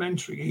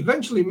documentary. He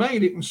eventually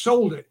made it and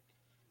sold it.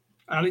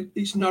 And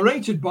it's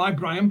narrated by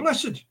Brian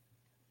Blessed,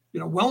 you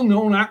know,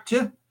 well-known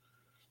actor.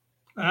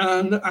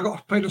 And I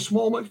got paid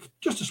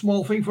just a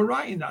small fee for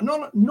writing that.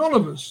 None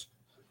of us,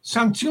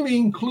 Santilli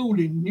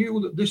included,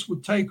 knew that this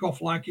would take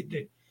off like it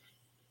did.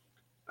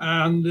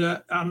 And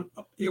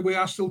here we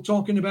are still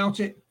talking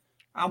about it.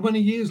 How many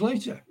years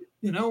later,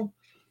 you know?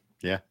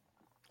 Yeah,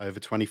 over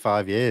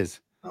 25 years.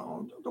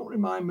 Oh, don't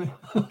remind me.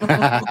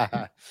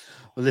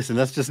 Well, listen,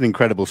 that's just an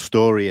incredible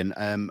story. And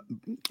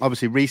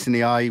obviously,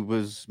 recently I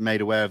was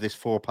made aware of this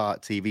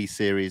 4-part TV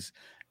series,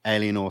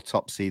 Alien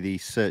Autopsy, The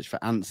Search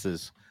for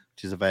Answers,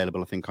 which is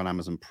available, I think, on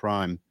Amazon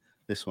Prime.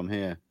 This one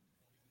here.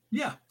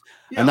 Yeah.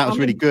 And that was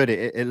really good.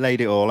 It laid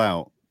it all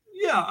out.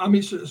 Yeah, I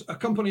mean, it's a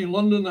company in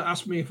London that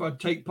asked me if I'd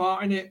take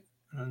part in it.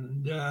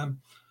 And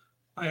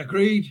I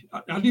agreed.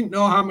 I didn't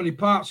know how many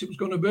parts it was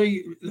going to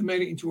be. They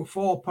made it into a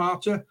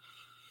 4-parter.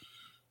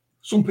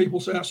 Some people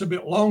say that's a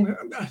bit long.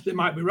 They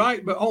might be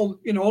right, but I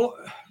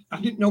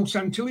didn't know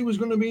Santilli was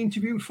going to be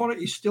interviewed for it.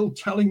 He's still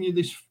telling you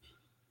this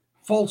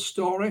false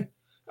story.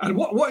 And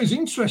what is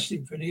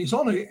interesting, Vinny, is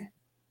on it,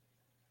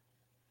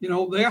 you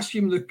know, they asked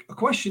him a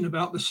question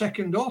about the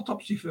second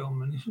autopsy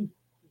film, and he said,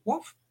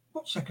 "What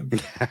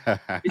second film?"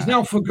 He's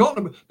now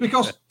forgotten about,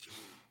 because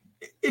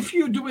if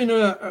you're doing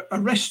a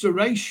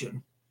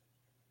restoration,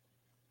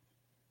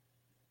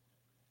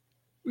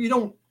 you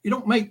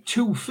don't make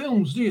 2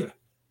 films, do you?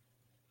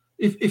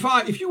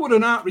 If you were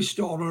an art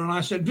restorer and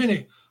I said,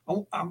 Vinny,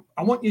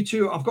 I want you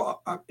to,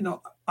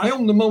 I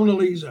own the Mona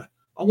Lisa.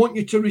 I want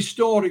you to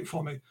restore it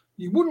for me.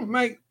 You wouldn't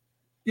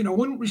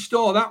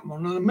restore that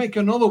one and make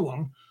another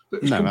one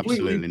that is No,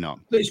 absolutely not.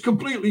 That is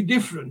completely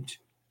different.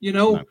 You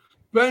know, No.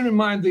 bearing in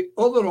mind the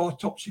other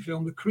autopsy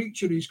film, the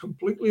creature is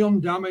completely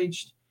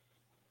undamaged.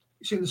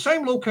 It's in the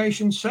same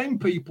location, same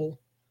people,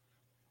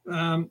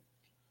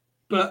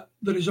 but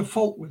there is a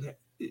fault with it.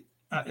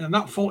 And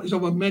that fault is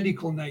of a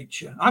medical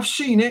nature. I've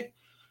seen it,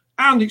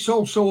 and it's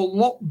also a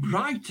lot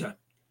brighter.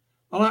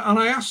 And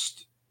I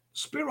asked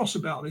Spiros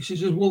about this. He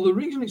says, well, the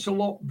reason it's a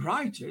lot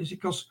brighter is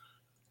because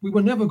we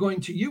were never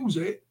going to use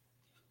it.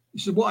 He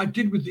said, what I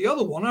did with the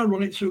other one, I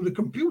run it through the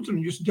computer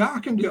and just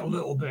darkened it a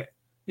little bit.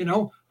 You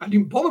know, I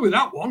didn't bother with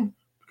that one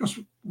because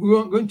we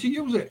weren't going to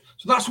use it.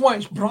 So that's why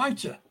it's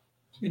brighter,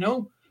 you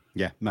know?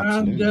 Yeah,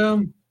 absolutely.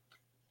 And,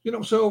 you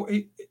know, so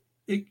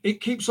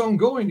it keeps on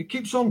going. It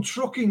keeps on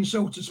trucking,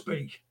 so to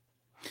speak.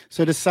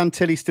 So does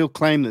Santilli still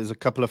claim that there's a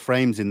couple of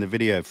frames in the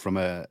video from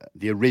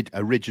the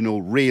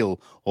original real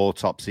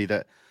autopsy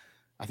that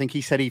I think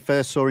he said he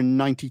first saw in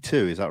 92?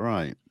 Is that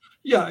right?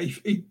 Yeah,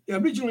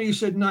 originally he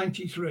said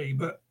 93,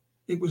 but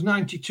it was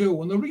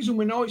 92. And the reason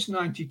we know it's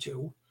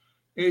 92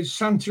 is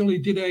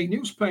Santilli did a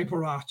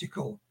newspaper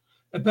article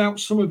about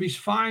some of his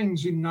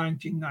finds in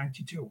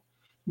 1992.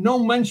 No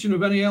mention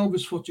of any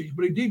Elvis footage,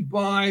 but he did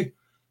buy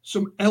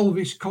some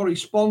Elvis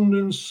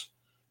correspondence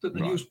that the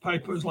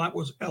newspapers like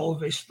was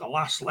Elvis, the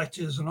last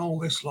letters and all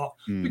this lot,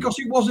 because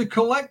he was a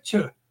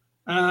collector.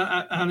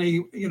 And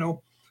he, you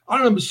know, I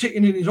remember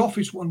sitting in his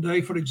office one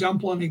day, for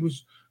example, and he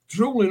was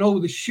drooling over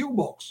the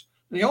shoebox.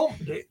 And he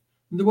opened it,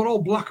 and there were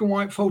all black and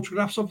white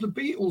photographs of the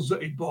Beatles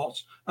that he'd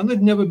bought, and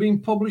they'd never been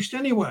published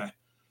anywhere.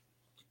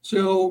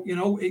 So, you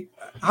know,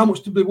 how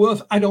much to be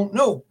worth, I don't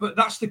know. But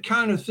that's the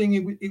kind of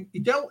thing he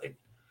dealt in.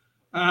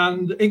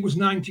 And it was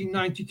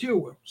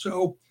 1992.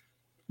 So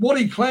what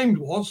he claimed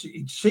was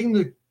he'd seen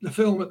the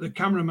film at the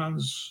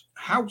cameraman's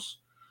house,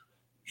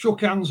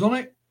 shook hands on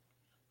it,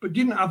 but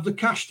didn't have the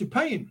cash to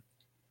pay him.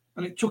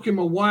 And it took him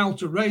a while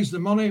to raise the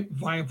money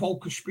via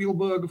Volker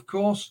Spielberg, of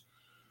course.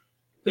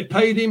 They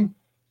paid him.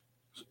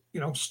 You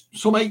know,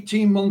 some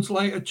 18 months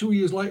later, 2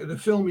 years later, the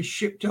film is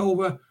shipped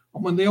over.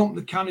 And when they opened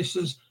the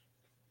canisters,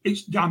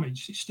 it's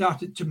damaged. It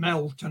started to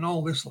melt and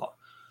all this lot.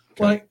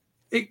 Okay. Like,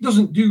 it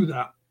doesn't do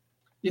that,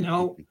 you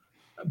know.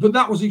 But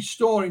that was his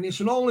story. And he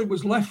said all he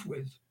was left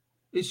with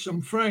is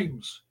some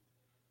frames.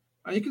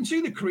 And you can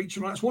see the creature.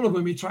 That's one of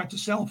them he tried to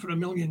sell for $1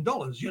 million,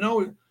 you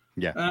know.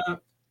 Yeah.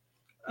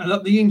 And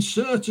that they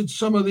inserted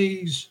some of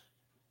these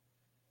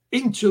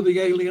into the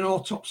Alien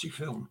Autopsy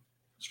film.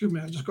 Excuse me,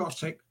 I just got to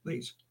take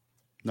these.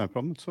 No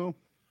problem at all.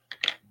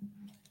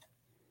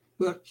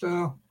 But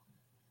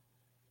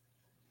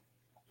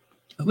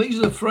and these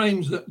are the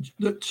frames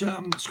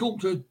that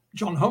sculptor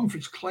John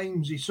Humphreys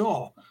claims he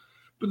saw,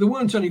 but there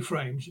weren't any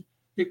frames.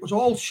 It was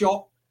all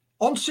shot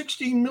on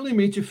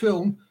 16mm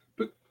film,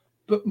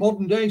 but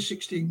modern day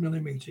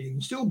 16mm. You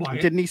can still buy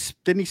it. Didn't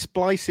he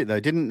splice it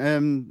though? Didn't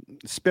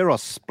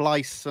Spiros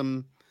splice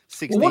some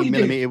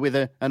 16mm with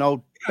an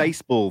old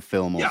baseball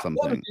film or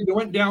something? They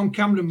went down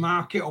Camden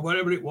Market or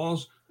wherever it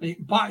was, and he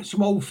bought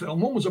some old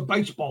film. One was a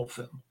baseball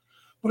film,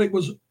 but it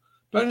was,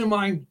 bearing in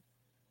mind,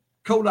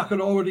 Kodak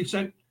had already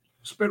sent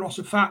Spiros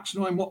a fax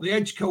knowing what the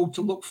edge code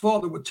to look for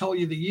that would tell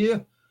you the year.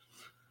 And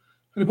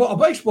he bought a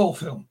baseball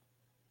film.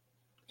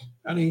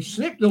 And he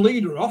snipped the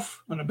leader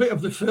off and a bit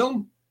of the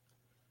film,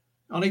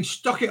 and he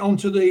stuck it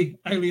onto the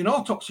Alien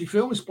Autopsy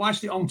film. He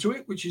spliced it onto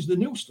it, which is the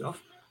new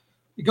stuff.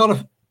 He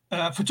got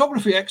a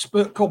photography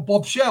expert called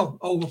Bob Shell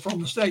over from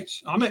the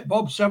States. I met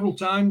Bob several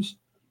times.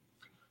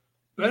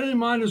 Bearing in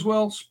mind as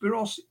well,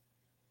 Spiros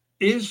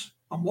is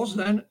and was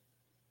then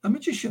a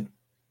magician.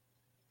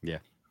 Yeah.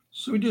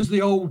 So he does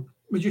the old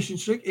magician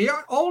trick.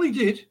 All he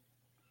did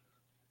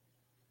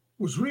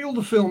was reel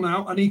the film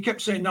out, and he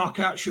kept saying, "No, I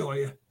can't show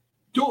you.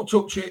 Don't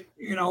touch it,"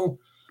 you know.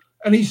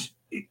 And he's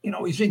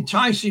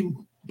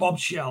enticing Bob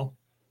Shell,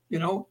 you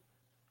know.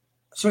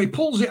 So he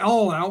pulls it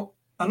all out,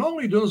 and all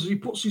he does is he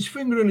puts his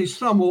finger and his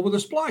thumb over the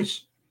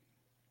splice.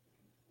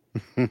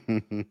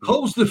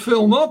 Close the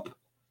film up.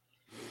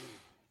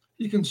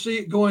 You can see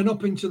it going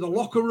up into the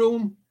locker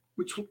room,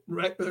 which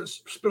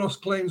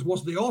Spiros claims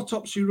was the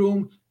autopsy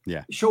room.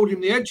 Yeah. It showed him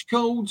the edge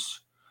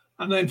codes,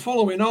 and then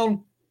following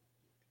on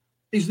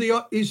is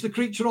the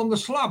creature on the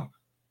slab.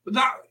 But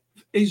that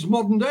is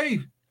modern day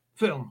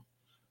film,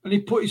 and he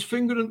put his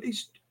finger in.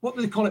 It's what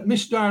do they call it?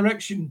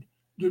 Misdirection.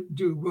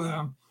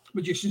 Do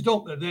magicians,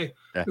 don't they?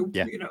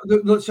 You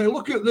know, they'll say,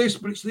 "Look at this,"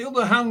 but it's the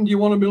other hand you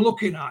want to be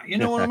looking at. You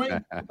know what I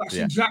mean? That's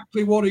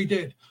exactly what he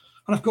did.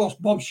 And of course,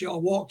 Bob Shaw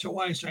walked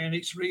away saying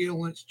it's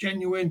real, it's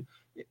genuine.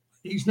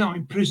 He's now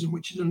in prison,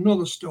 which is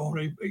another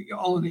story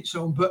all on its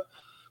own. But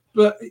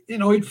you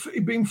know,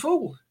 he'd been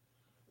fooled,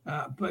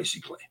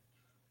 basically,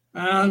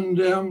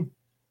 and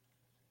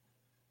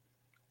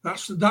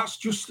that's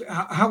just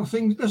how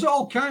things. There's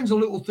all kinds of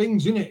little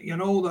things in it, you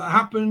know, that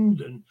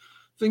happened and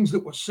things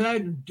that were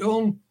said and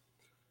done.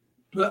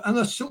 And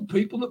there's still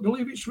people that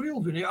believe it's real,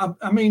 Vinny.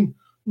 I mean,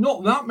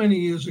 not that many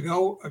years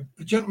ago,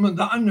 a gentleman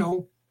that I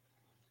know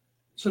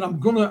said,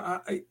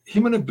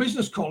 him and a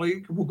business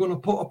colleague were going to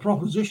put a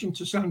proposition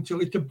to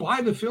Santilli to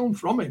buy the film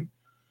from him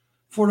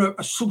for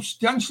a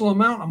substantial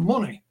amount of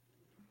money.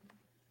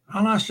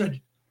 And I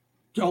said,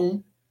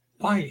 don't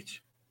buy it.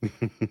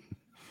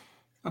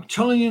 I'm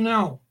telling you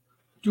now,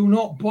 do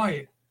not buy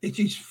it. It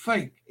is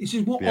fake. He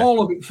says, what,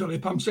 all of it,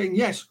 Philip? I'm saying,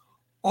 yes,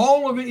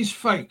 all of it is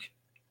fake.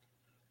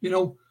 You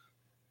know,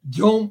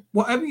 don't,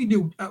 whatever you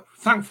do,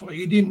 thankfully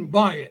he didn't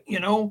buy it, you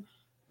know.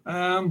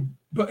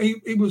 But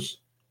he was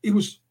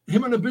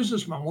him and a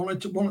businessman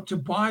wanted to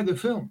buy the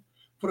film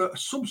for a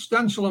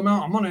substantial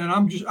amount of money. And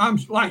I'm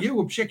like you,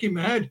 I'm shaking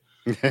my head.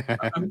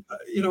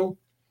 You know,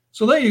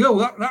 so there you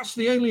go. That's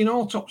the Alien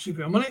Autopsy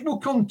film. And it will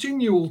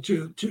continue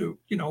to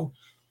you know,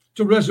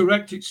 to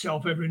resurrect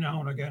itself every now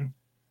and again.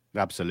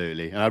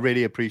 Absolutely. And I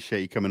really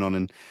appreciate you coming on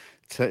and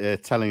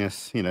telling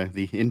us, you know,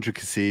 the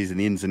intricacies and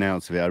the ins and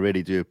outs of it. I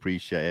really do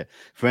appreciate it.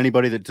 For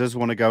anybody that does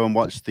want to go and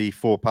watch the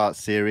 4-part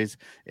series,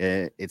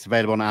 it's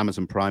available on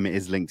Amazon Prime. It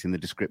is linked in the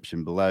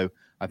description below.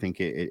 I think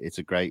it's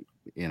a great,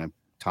 you know,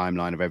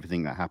 timeline of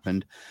everything that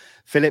happened.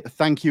 Philip,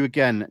 thank you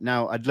again.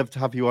 Now, I'd love to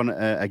have you on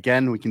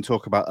again. We can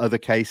talk about other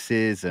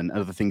cases and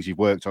other things you've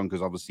worked on,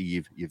 because obviously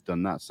you've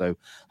done that. So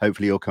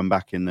hopefully you'll come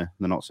back in the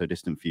not so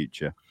distant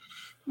future.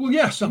 Well,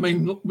 yes. I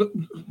mean, look,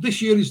 this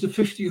year is the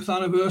 50th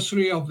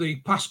anniversary of the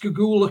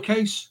Pascagoula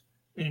case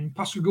in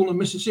Pascagoula,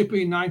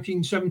 Mississippi in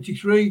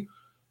 1973.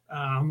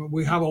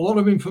 We have a lot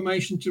of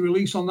information to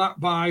release on that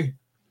by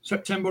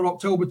September,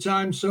 October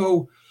time.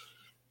 So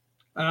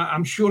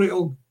I'm sure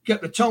it'll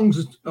get the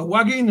tongues a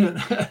wagging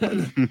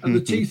and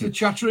the teeth are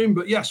chattering.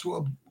 But yes,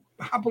 we'll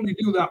happily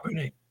do that,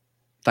 Vinny.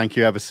 Thank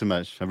you ever so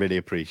much. I really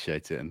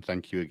appreciate it. And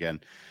thank you again.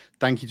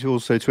 Thank you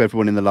also to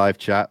everyone in the live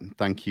chat.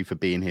 Thank you for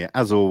being here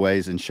as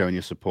always and showing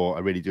your support. I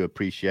really do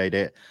appreciate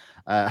it.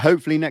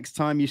 Hopefully next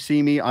time you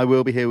see me, I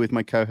will be here with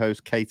my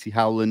co-host, Katie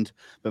Howland.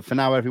 But for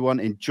now, everyone,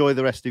 enjoy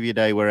the rest of your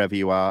day wherever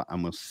you are,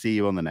 and we'll see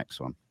you on the next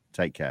one.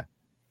 Take care.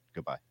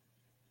 Goodbye.